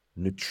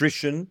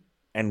nutrition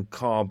and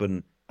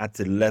carbon at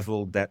a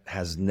level that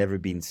has never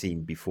been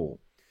seen before.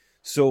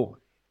 So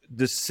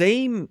the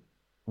same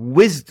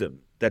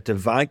wisdom that the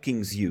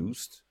Vikings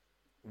used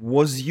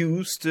was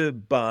used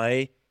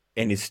by,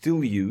 and is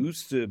still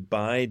used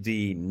by,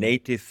 the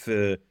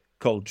native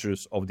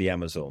cultures of the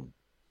Amazon.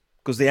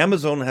 Because the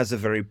Amazon has a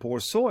very poor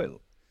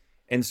soil.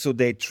 And so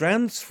they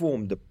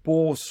transformed the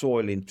poor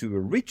soil into a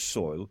rich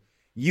soil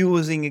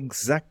using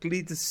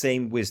exactly the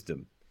same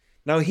wisdom.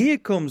 Now here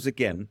comes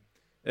again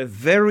a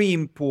very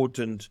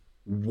important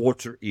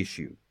water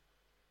issue.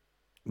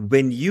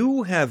 When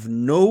you have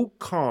no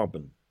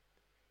carbon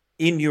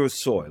in your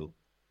soil,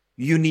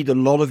 you need a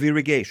lot of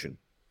irrigation.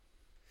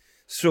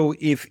 So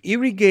if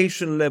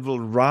irrigation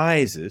level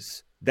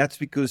rises, that's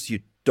because you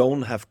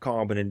don't have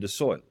carbon in the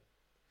soil.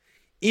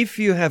 If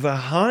you have a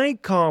high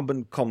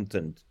carbon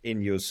content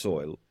in your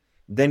soil,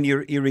 then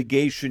your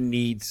irrigation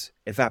needs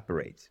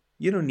evaporate.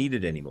 You don't need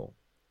it anymore,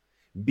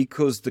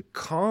 because the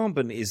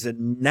carbon is a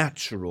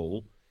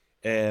natural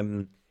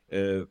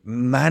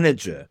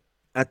manager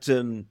at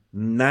a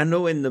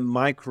nano and the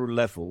micro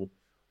level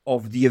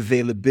of the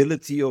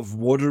availability of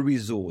water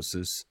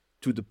resources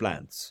to the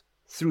plants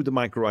through the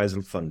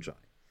mycorrhizal fungi.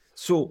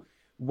 So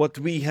what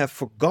we have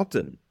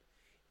forgotten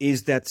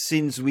is that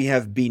since we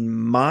have been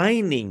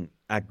mining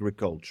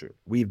agriculture,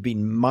 we've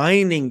been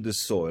mining the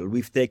soil,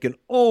 we've taken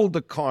all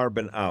the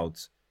carbon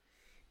out,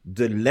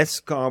 the less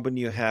carbon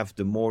you have,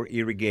 the more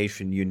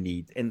irrigation you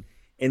need.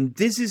 And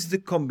this is the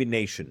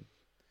combination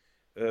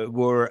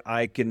where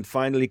I can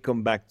finally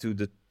come back to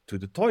the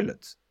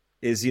toilet,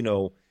 is,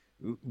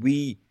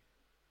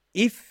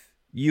 if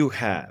you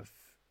have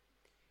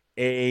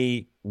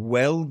a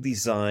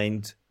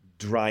well-designed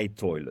dry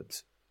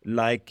toilet,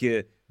 like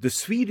the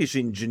Swedish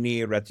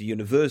engineer at the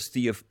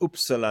University of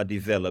Uppsala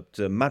developed,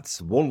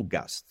 Mats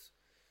Wolgast.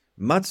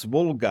 Mats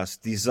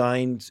Wolgast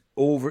designed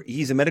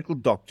he's a medical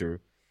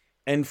doctor,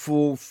 and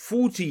for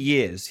 40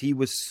 years he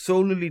was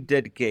solely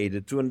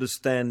dedicated to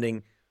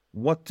understanding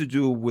what to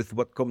do with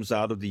what comes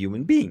out of the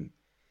human being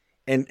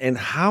and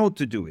how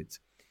to do it.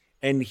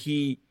 And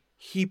he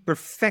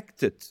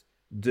perfected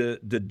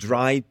the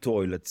dry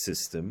toilet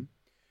system,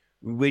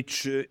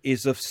 which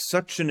is of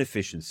such an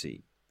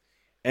efficiency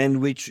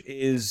and which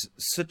is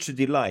such a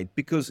delight,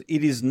 because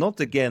it is not,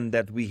 again,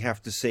 that we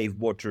have to save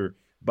water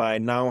by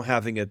now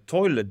having a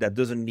toilet that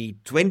doesn't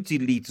need 20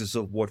 liters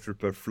of water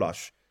per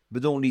flush,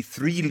 but only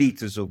 3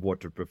 liters of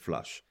water per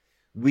flush.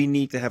 We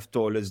need to have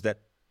toilets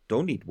that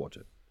don't need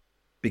water,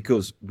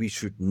 because we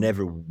should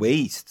never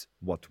waste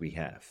what we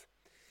have.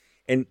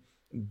 And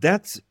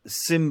that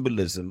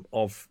symbolism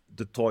of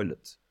the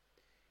toilet,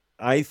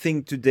 I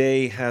think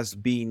today has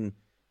been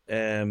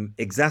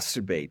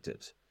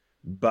exacerbated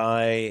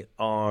by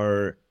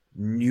our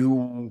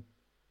new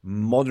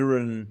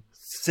modern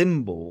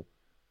symbol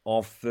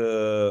of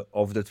the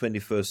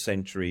 21st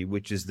century,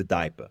 which is the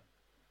diaper.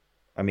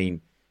 I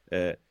mean,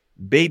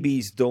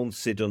 babies don't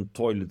sit on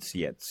toilets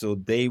yet, so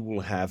they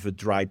will have a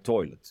dry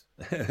toilet.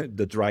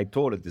 The dry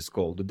toilet is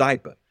called the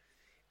diaper.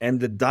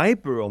 And the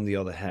diaper, on the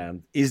other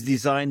hand, is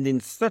designed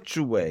in such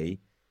a way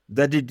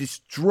that it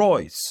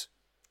destroys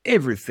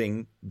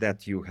everything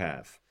that you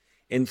have.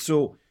 And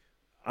so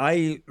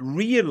I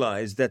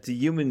realized that the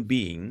human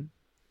being,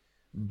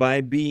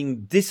 by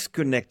being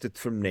disconnected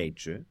from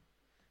nature,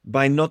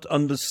 by not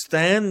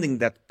understanding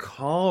that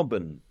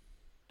carbon,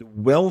 the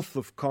wealth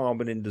of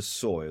carbon in the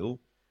soil,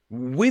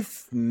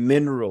 with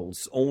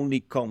minerals only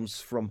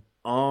comes from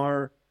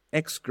our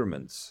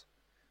excrements,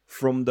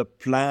 from the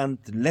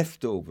plant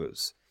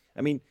leftovers.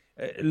 I mean,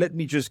 let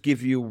me just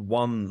give you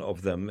one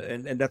of them,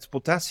 and that's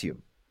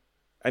potassium.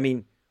 I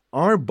mean,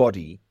 our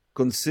body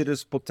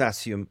considers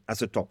potassium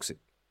as a toxic.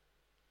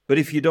 But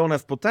if you don't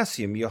have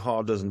potassium, your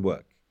heart doesn't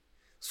work.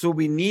 So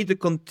we need a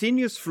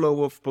continuous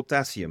flow of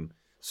potassium.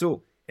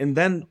 And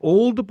then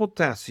all the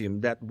potassium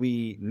that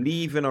we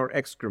leave in our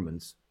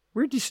excrements,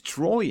 we're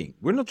destroying.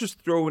 We're not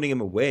just throwing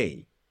them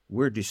away.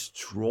 We're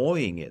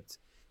destroying it.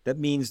 That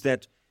means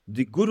that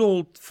the good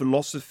old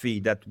philosophy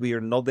that we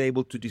are not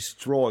able to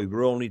destroy,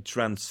 we're only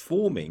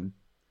transforming,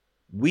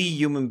 we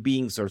human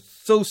beings are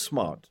so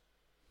smart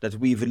that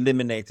we've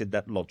eliminated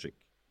that logic.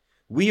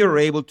 We are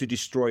able to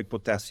destroy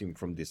potassium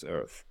from this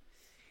earth.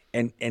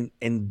 And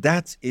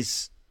that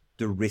is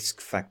the risk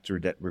factor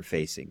that we're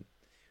facing.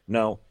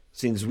 Now,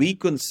 since we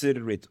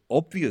consider it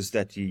obvious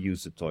that you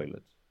use a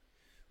toilet,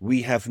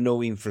 we have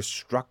no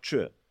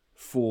infrastructure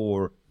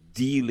for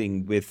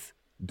dealing with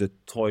the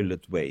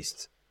toilet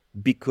waste,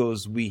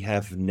 because we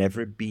have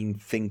never been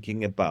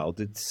thinking about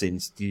it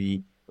since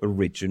the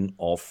origin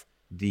of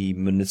the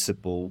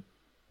municipal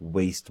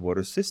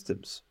wastewater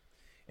systems.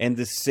 And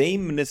the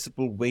same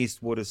municipal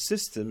wastewater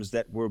systems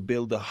that were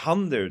built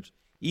 100,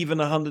 even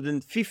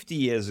 150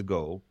 years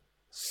ago,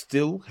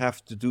 still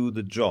have to do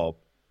the job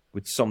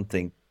with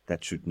something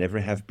that should never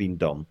have been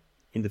done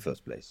in the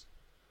first place.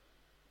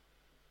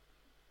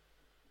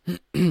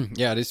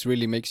 Yeah, this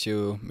really makes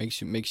you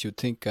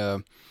think.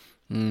 About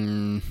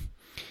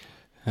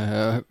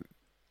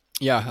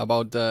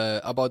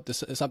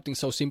this, something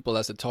so simple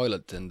as a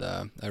toilet, and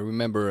I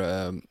remember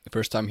the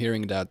first time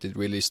hearing that, it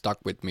really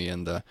stuck with me,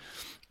 and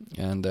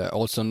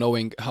also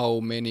knowing how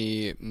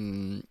many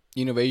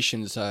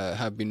innovations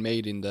have been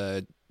made in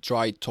the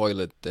dry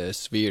toilet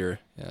sphere.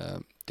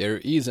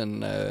 There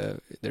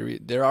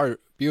are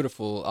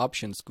beautiful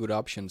options, good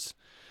options.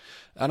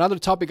 Another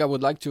topic I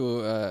would like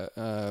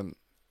to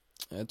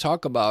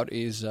talk about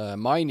is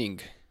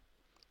mining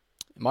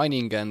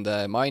and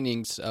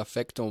mining's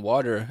effect on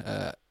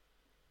water.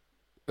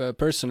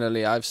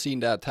 Personally, I've seen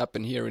that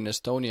happen here in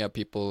Estonia.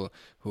 People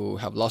who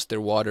have lost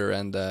their water,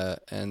 and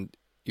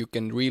you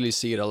can really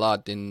see it a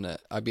lot.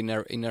 I've been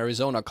in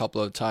Arizona a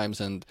couple of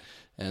times, and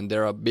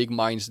there are big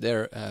mines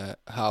there.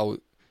 How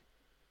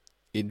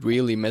it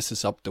really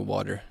messes up the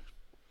water.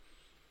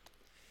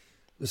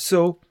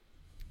 So,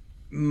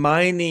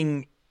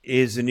 mining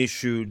is an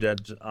issue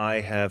that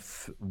I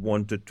have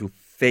wanted to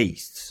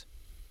face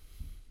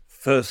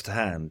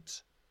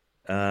firsthand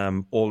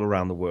all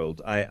around the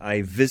world.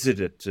 I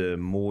visited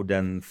more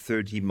than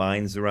 30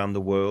 mines around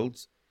the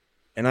world,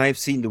 and I've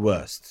seen the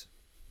worst.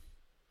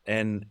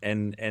 And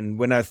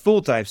when I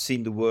thought I've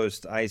seen the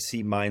worst, I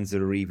see mines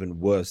that are even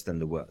worse than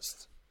the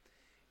worst.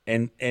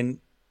 And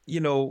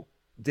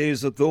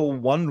there's though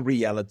one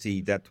reality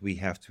that we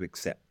have to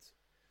accept.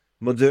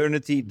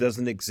 Modernity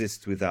doesn't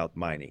exist without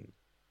mining.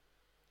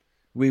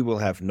 We will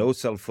have no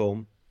cell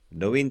phone,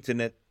 no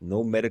internet,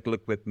 no medical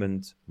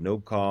equipment, no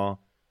car,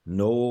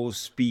 no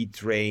speed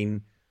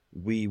train.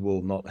 We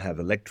will not have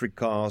electric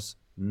cars.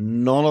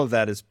 None of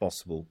that is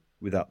possible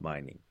without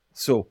mining.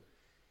 So,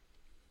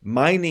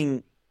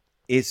 mining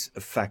is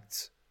a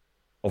fact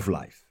of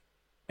life.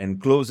 And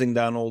closing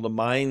down all the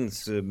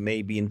mines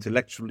may be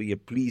intellectually a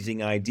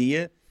pleasing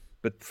idea,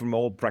 but from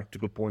all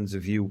practical points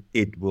of view,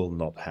 it will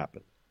not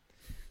happen.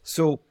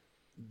 So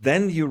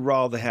then you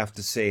rather have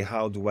to say,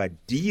 how do I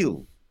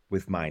deal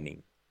with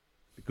mining?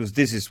 Because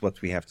this is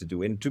what we have to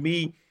do. And to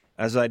me,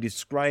 as I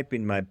describe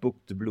in my book,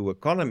 The Blue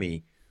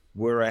Economy,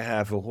 where I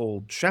have a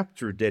whole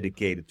chapter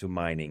dedicated to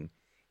mining,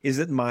 is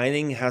that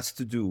mining has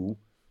to do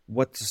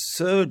what the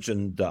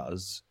surgeon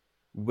does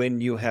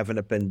when you have an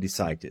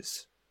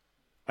appendicitis.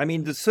 I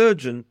mean, the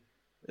surgeon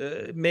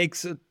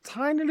makes a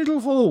tiny little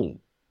hole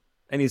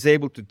and is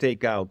able to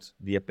take out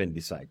the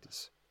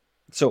appendicitis.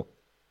 So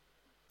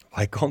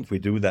why can't we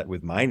do that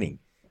with mining?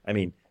 I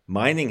mean,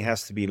 mining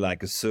has to be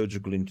like a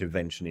surgical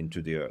intervention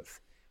into the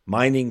earth.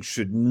 Mining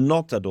should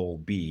not at all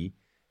be,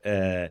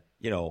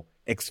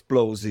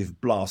 explosive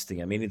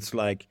blasting. I mean, it's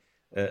like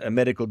a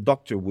medical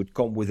doctor would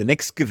come with an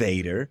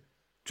excavator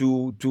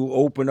to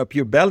open up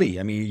your belly.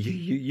 I mean,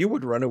 you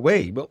would run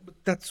away. But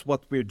that's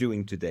what we're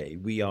doing today.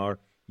 We are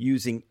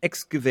using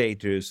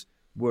excavators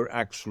where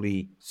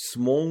actually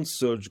small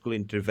surgical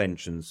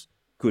interventions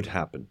could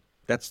happen.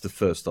 That's the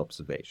first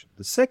observation.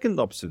 The second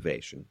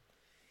observation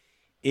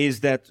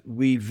is that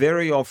we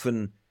very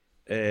often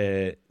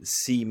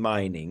see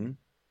mining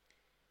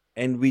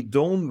and we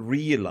don't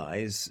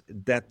realize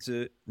that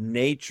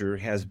nature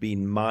has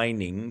been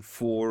mining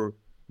for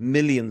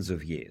millions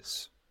of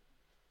years.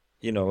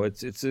 You know,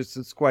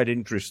 it's quite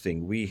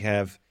interesting. We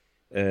have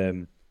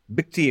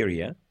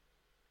bacteria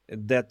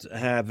that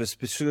have a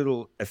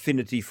special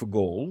affinity for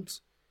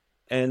gold,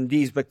 and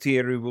these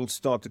bacteria will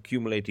start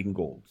accumulating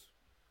gold.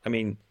 I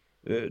mean,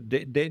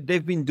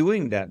 they've been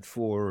doing that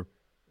for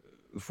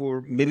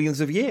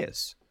millions of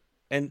years.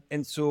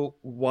 And so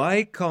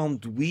why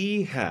can't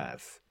we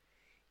have,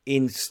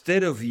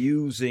 instead of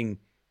using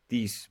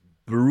these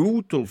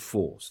brutal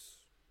force,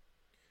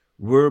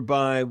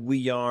 whereby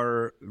we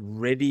are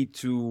ready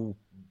to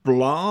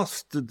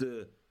blast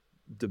the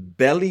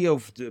belly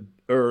of the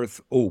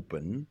earth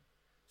open,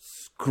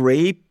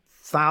 scrape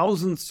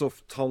thousands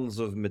of tons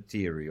of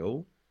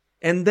material,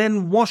 and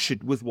then wash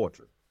it with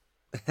water.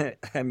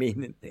 I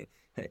mean,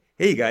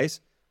 hey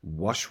guys,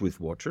 wash with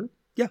water?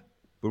 Yeah,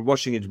 we're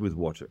washing it with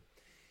water.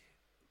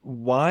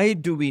 Why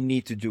do we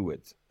need to do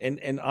it?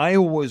 And I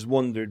always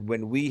wondered,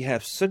 when we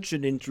have such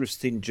an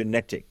interest in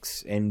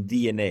genetics and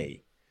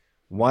DNA,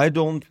 why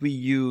don't we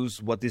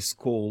use what is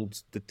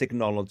called the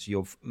technology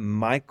of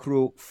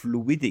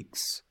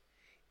microfluidics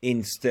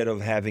instead of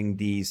having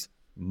these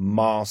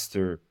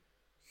master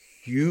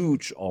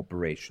huge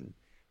operation?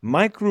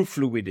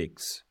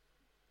 Microfluidics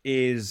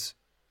is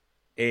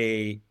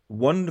a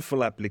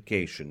wonderful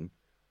application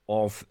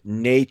of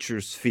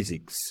nature's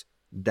physics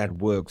that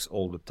works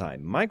all the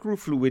time.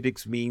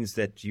 Microfluidics means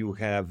that you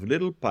have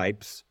little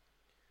pipes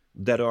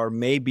that are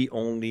maybe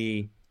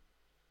only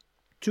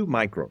 2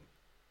 micron.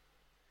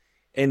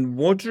 And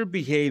water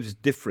behaves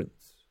different.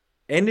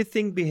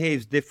 Anything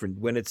behaves different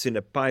when it's in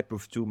a pipe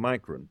of 2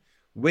 micron.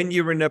 When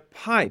you're in a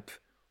pipe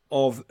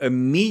of a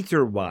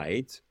meter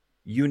wide,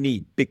 you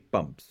need big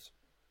pumps.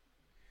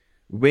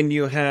 When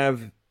you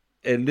have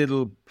a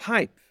little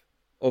pipe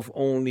of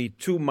only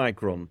 2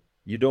 micron,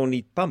 you don't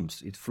need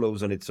pumps. It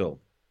flows on its own.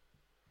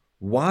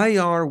 Why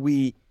are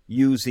we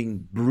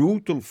using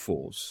brutal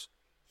force,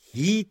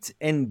 heat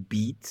and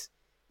beat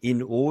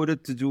in order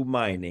to do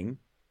mining,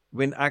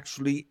 when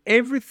actually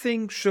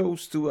everything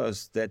shows to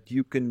us that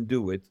you can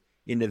do it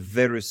in a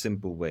very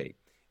simple way?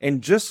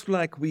 And just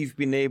like we've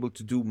been able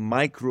to do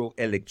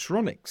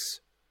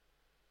microelectronics,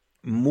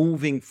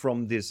 moving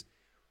from this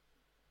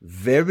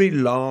very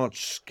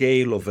large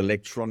scale of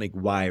electronic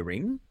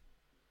wiring,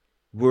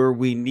 where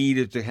we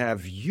needed to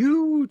have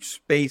huge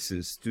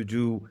spaces to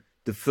do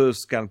the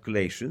first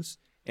calculations,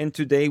 and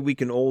today we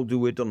can all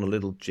do it on a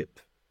little chip.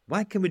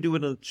 Why can we do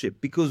it on a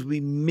chip? Because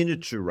we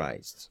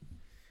miniaturized.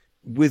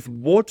 With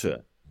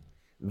water,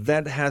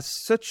 that has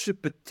such a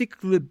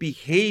particular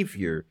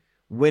behavior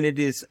when it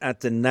is at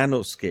the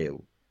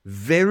nanoscale,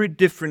 very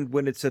different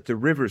when it's at the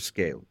river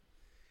scale.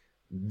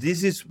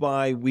 This is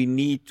why we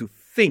need to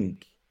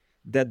think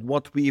that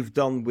what we've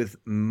done with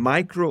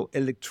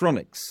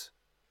microelectronics,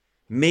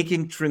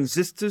 making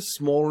transistors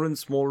smaller and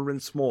smaller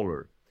and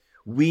smaller,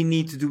 we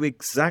need to do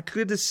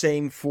exactly the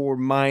same for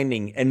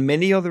mining and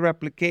many other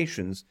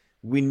applications.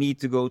 We need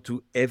to go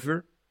to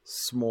ever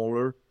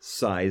smaller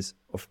size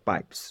of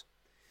pipes.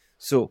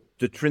 So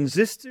the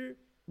transistor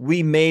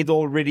we made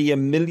already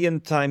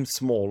 1,000,000 times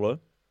smaller,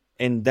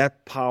 and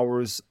that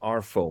powers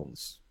our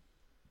phones.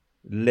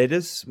 Let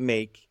us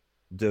make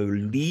the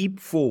leap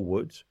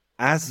forward,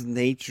 as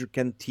nature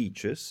can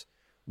teach us,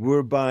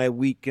 whereby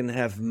we can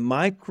have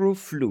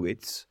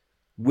microfluids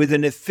with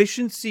an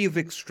efficiency of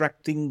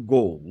extracting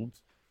gold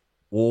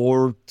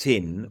or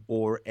tin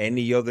or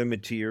any other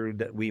material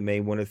that we may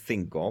want to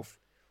think of,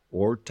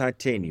 or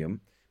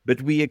titanium,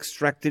 but we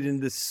extract it in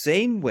the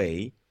same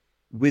way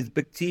with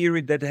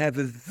bacteria that have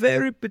a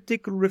very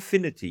particular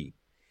affinity.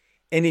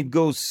 And it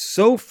goes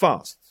so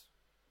fast,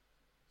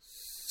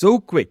 so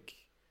quick,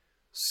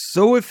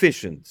 so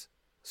efficient,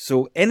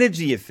 so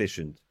energy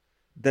efficient,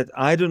 that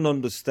I don't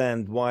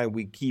understand why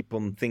we keep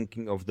on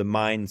thinking of the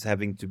mines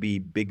having to be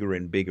bigger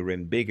and bigger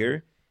and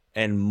bigger,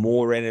 and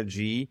more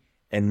energy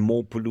and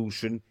more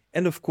pollution,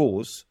 and of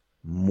course,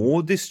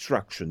 more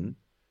destruction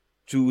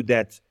to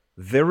that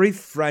very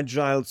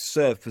fragile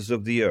surface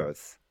of the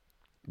earth,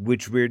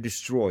 which we're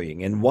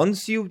destroying. And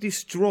once you've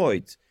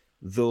destroyed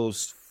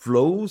those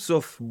flows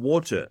of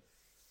water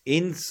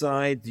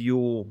inside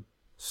your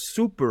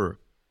super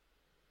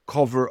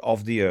cover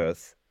of the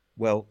earth,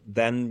 well,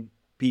 then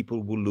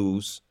people will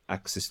lose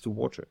access to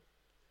water.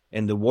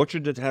 And the water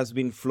that has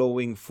been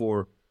flowing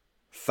for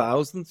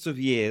thousands of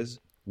years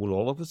will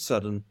all of a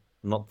sudden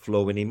not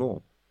flow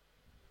anymore.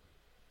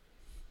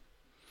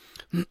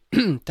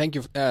 Thank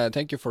you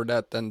for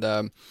that. And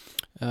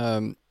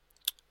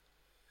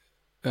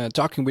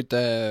talking with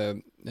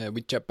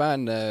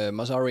Japan,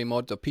 Masaru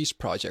Emoto Peace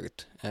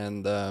Project,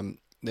 and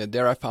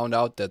there I found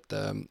out that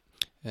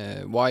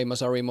why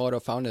Masaru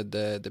Emoto founded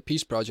the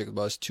Peace Project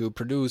was to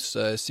produce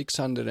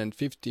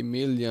 650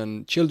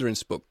 million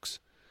children's books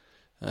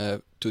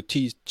to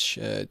teach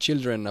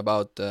children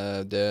about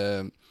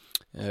the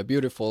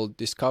beautiful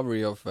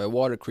discovery of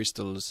water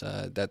crystals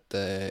that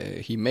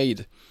he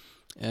made.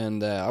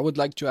 And I would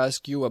like to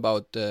ask you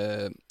about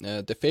the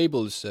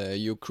fables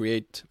you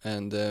create,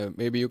 and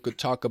maybe you could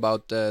talk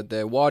about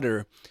the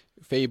water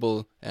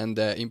fable and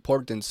the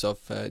importance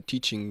of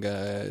teaching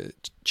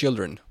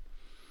children.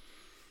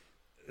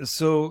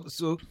 So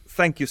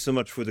thank you so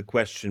much for the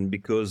question,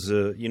 because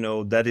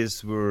that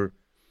is where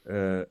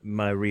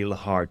my real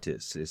heart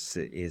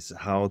is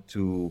how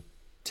to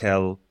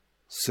tell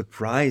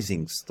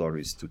surprising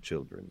stories to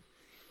children.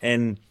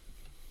 And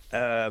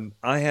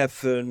I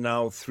have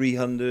now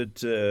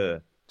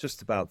 300,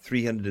 just about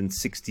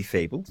 360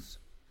 fables,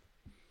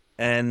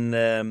 and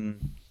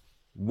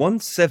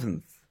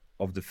 1/7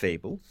 of the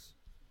fables,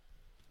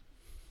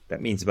 that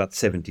means about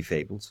 70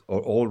 fables, are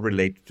all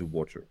related to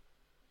water.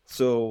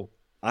 So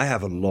I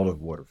have a lot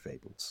of water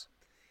fables.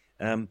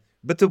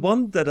 But the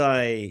one that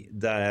I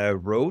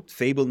wrote,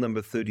 fable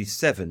number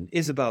 37,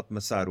 is about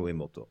Masaru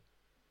Emoto.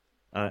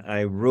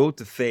 I wrote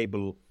a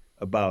fable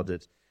about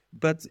it,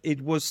 but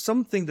it was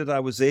something that I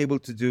was able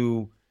to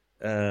do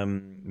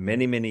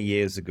many, many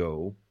years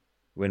ago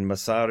when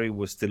Masaru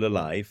was still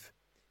alive.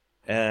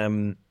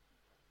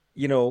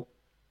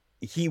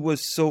 He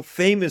was so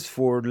famous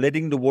for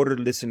letting the water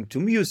listen to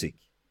music.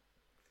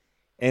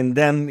 And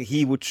then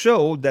he would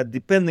show that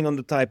depending on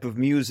the type of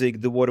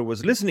music the water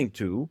was listening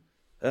to,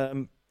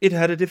 it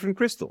had a different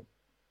crystal.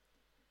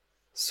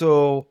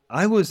 So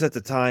I was at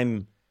the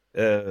time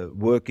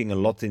working a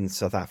lot in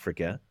South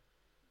Africa,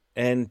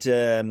 and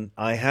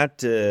I had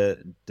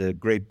the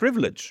great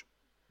privilege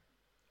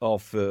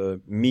of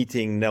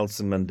meeting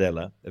Nelson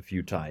Mandela a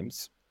few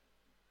times.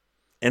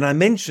 And I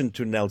mentioned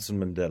to Nelson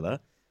Mandela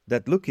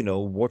that, look,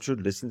 water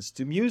listens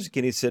to music.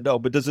 And he said, oh,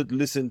 but does it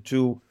listen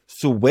to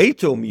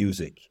Soweto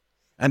music?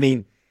 I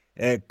mean,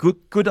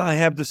 could I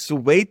have the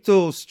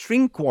Soweto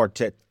String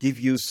Quartet give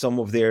you some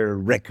of their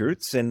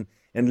records, and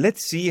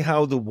let's see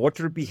how the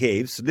water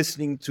behaves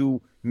listening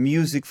to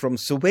music from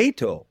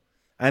Soweto?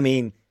 I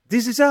mean,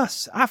 this is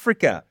us,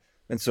 Africa.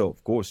 And so,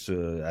 of course,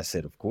 I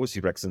said, of course,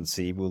 Your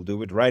Excellency, will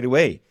do it right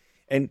away.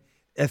 And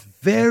a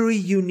very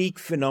unique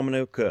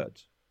phenomenon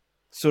occurred.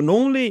 So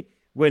normally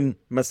when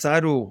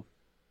Masaru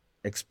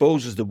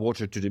exposes the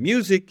water to the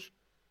music,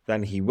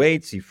 then he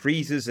waits, he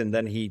freezes, and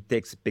then he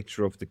takes a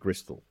picture of the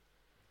crystal.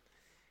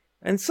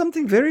 And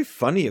something very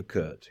funny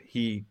occurred.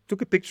 He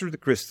took a picture of the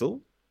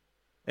crystal,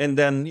 and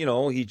then,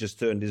 he just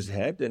turned his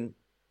head, and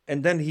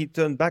then he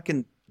turned back,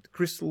 and the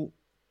crystal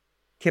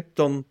kept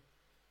on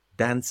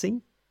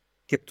dancing,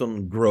 kept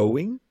on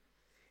growing.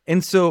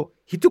 And so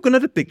he took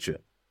another picture.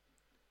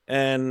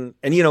 And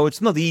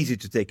it's not easy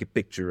to take a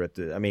picture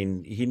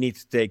he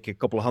needs to take a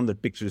couple of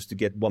 100 pictures to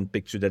get one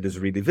picture that is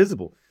really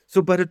visible.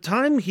 So by the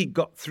time he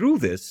got through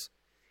this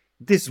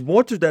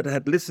water that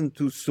had listened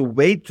to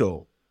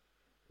Soweto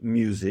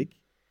music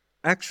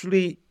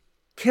actually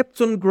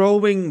kept on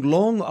growing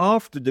long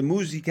after the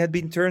music had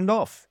been turned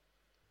off.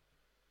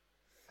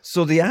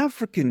 So the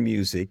African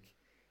music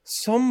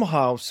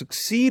somehow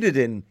succeeded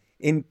in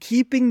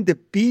keeping the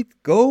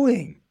beat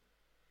going.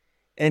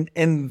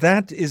 And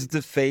that is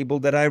the fable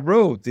that I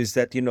wrote, is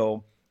that,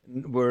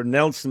 where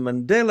Nelson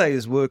Mandela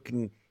is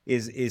working,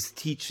 is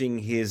teaching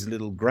his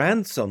little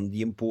grandson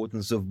the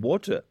importance of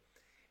water.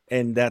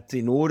 And that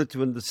in order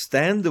to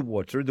understand the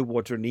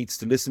water needs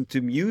to listen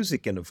to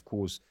music. And of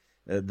course,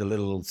 the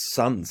little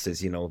son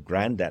says,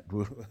 Granddad,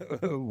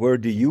 where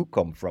do you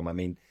come from? I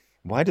mean,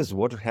 why does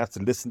water have to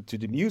listen to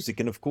the music?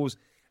 And of course,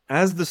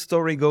 as the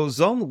story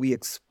goes on, we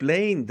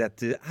explain that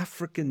the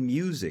African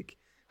music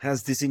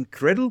has this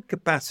incredible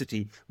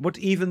capacity, what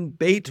even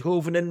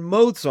Beethoven and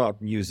Mozart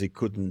music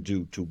couldn't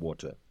do to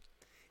water.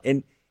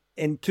 And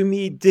to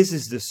me, this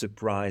is the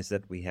surprise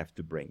that we have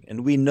to bring.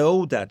 And we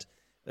know that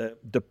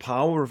the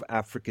power of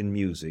African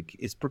music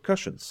is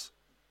percussions.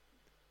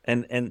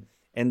 And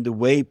the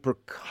way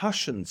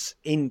percussions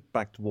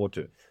impact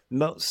water.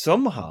 Now,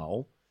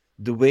 somehow,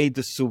 the way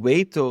the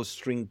Soweto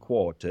String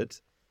Quartet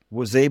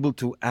was able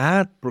to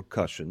add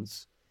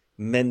percussions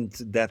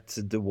meant that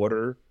the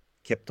water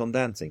kept on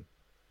dancing.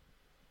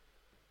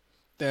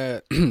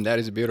 That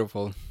is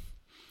beautiful.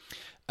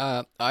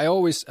 I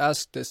always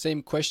ask the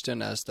same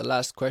question as the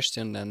last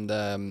question,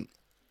 and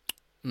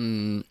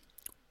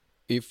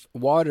if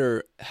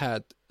water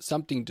had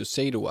something to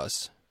say to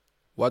us,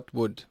 what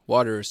would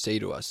water say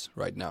to us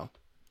right now?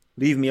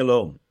 Leave me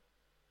alone.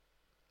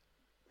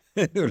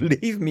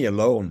 Leave me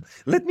alone.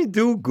 Let me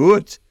do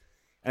good.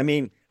 I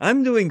mean,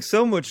 I'm doing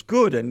so much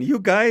good, and you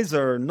guys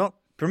are not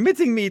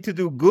permitting me to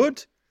do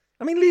good.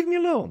 I mean, leave me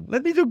alone.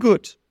 Let me do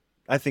good.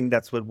 I think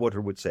that's what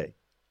water would say.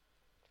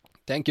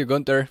 Thank you,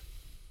 Gunter.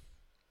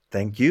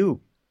 Thank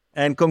you.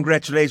 And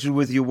congratulations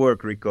with your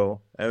work,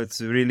 Rico. It's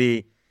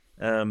really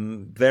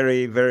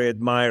very, very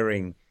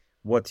admiring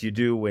what you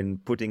do in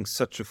putting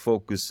such a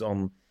focus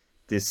on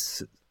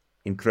this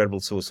incredible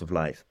source of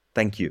life.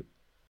 Thank you.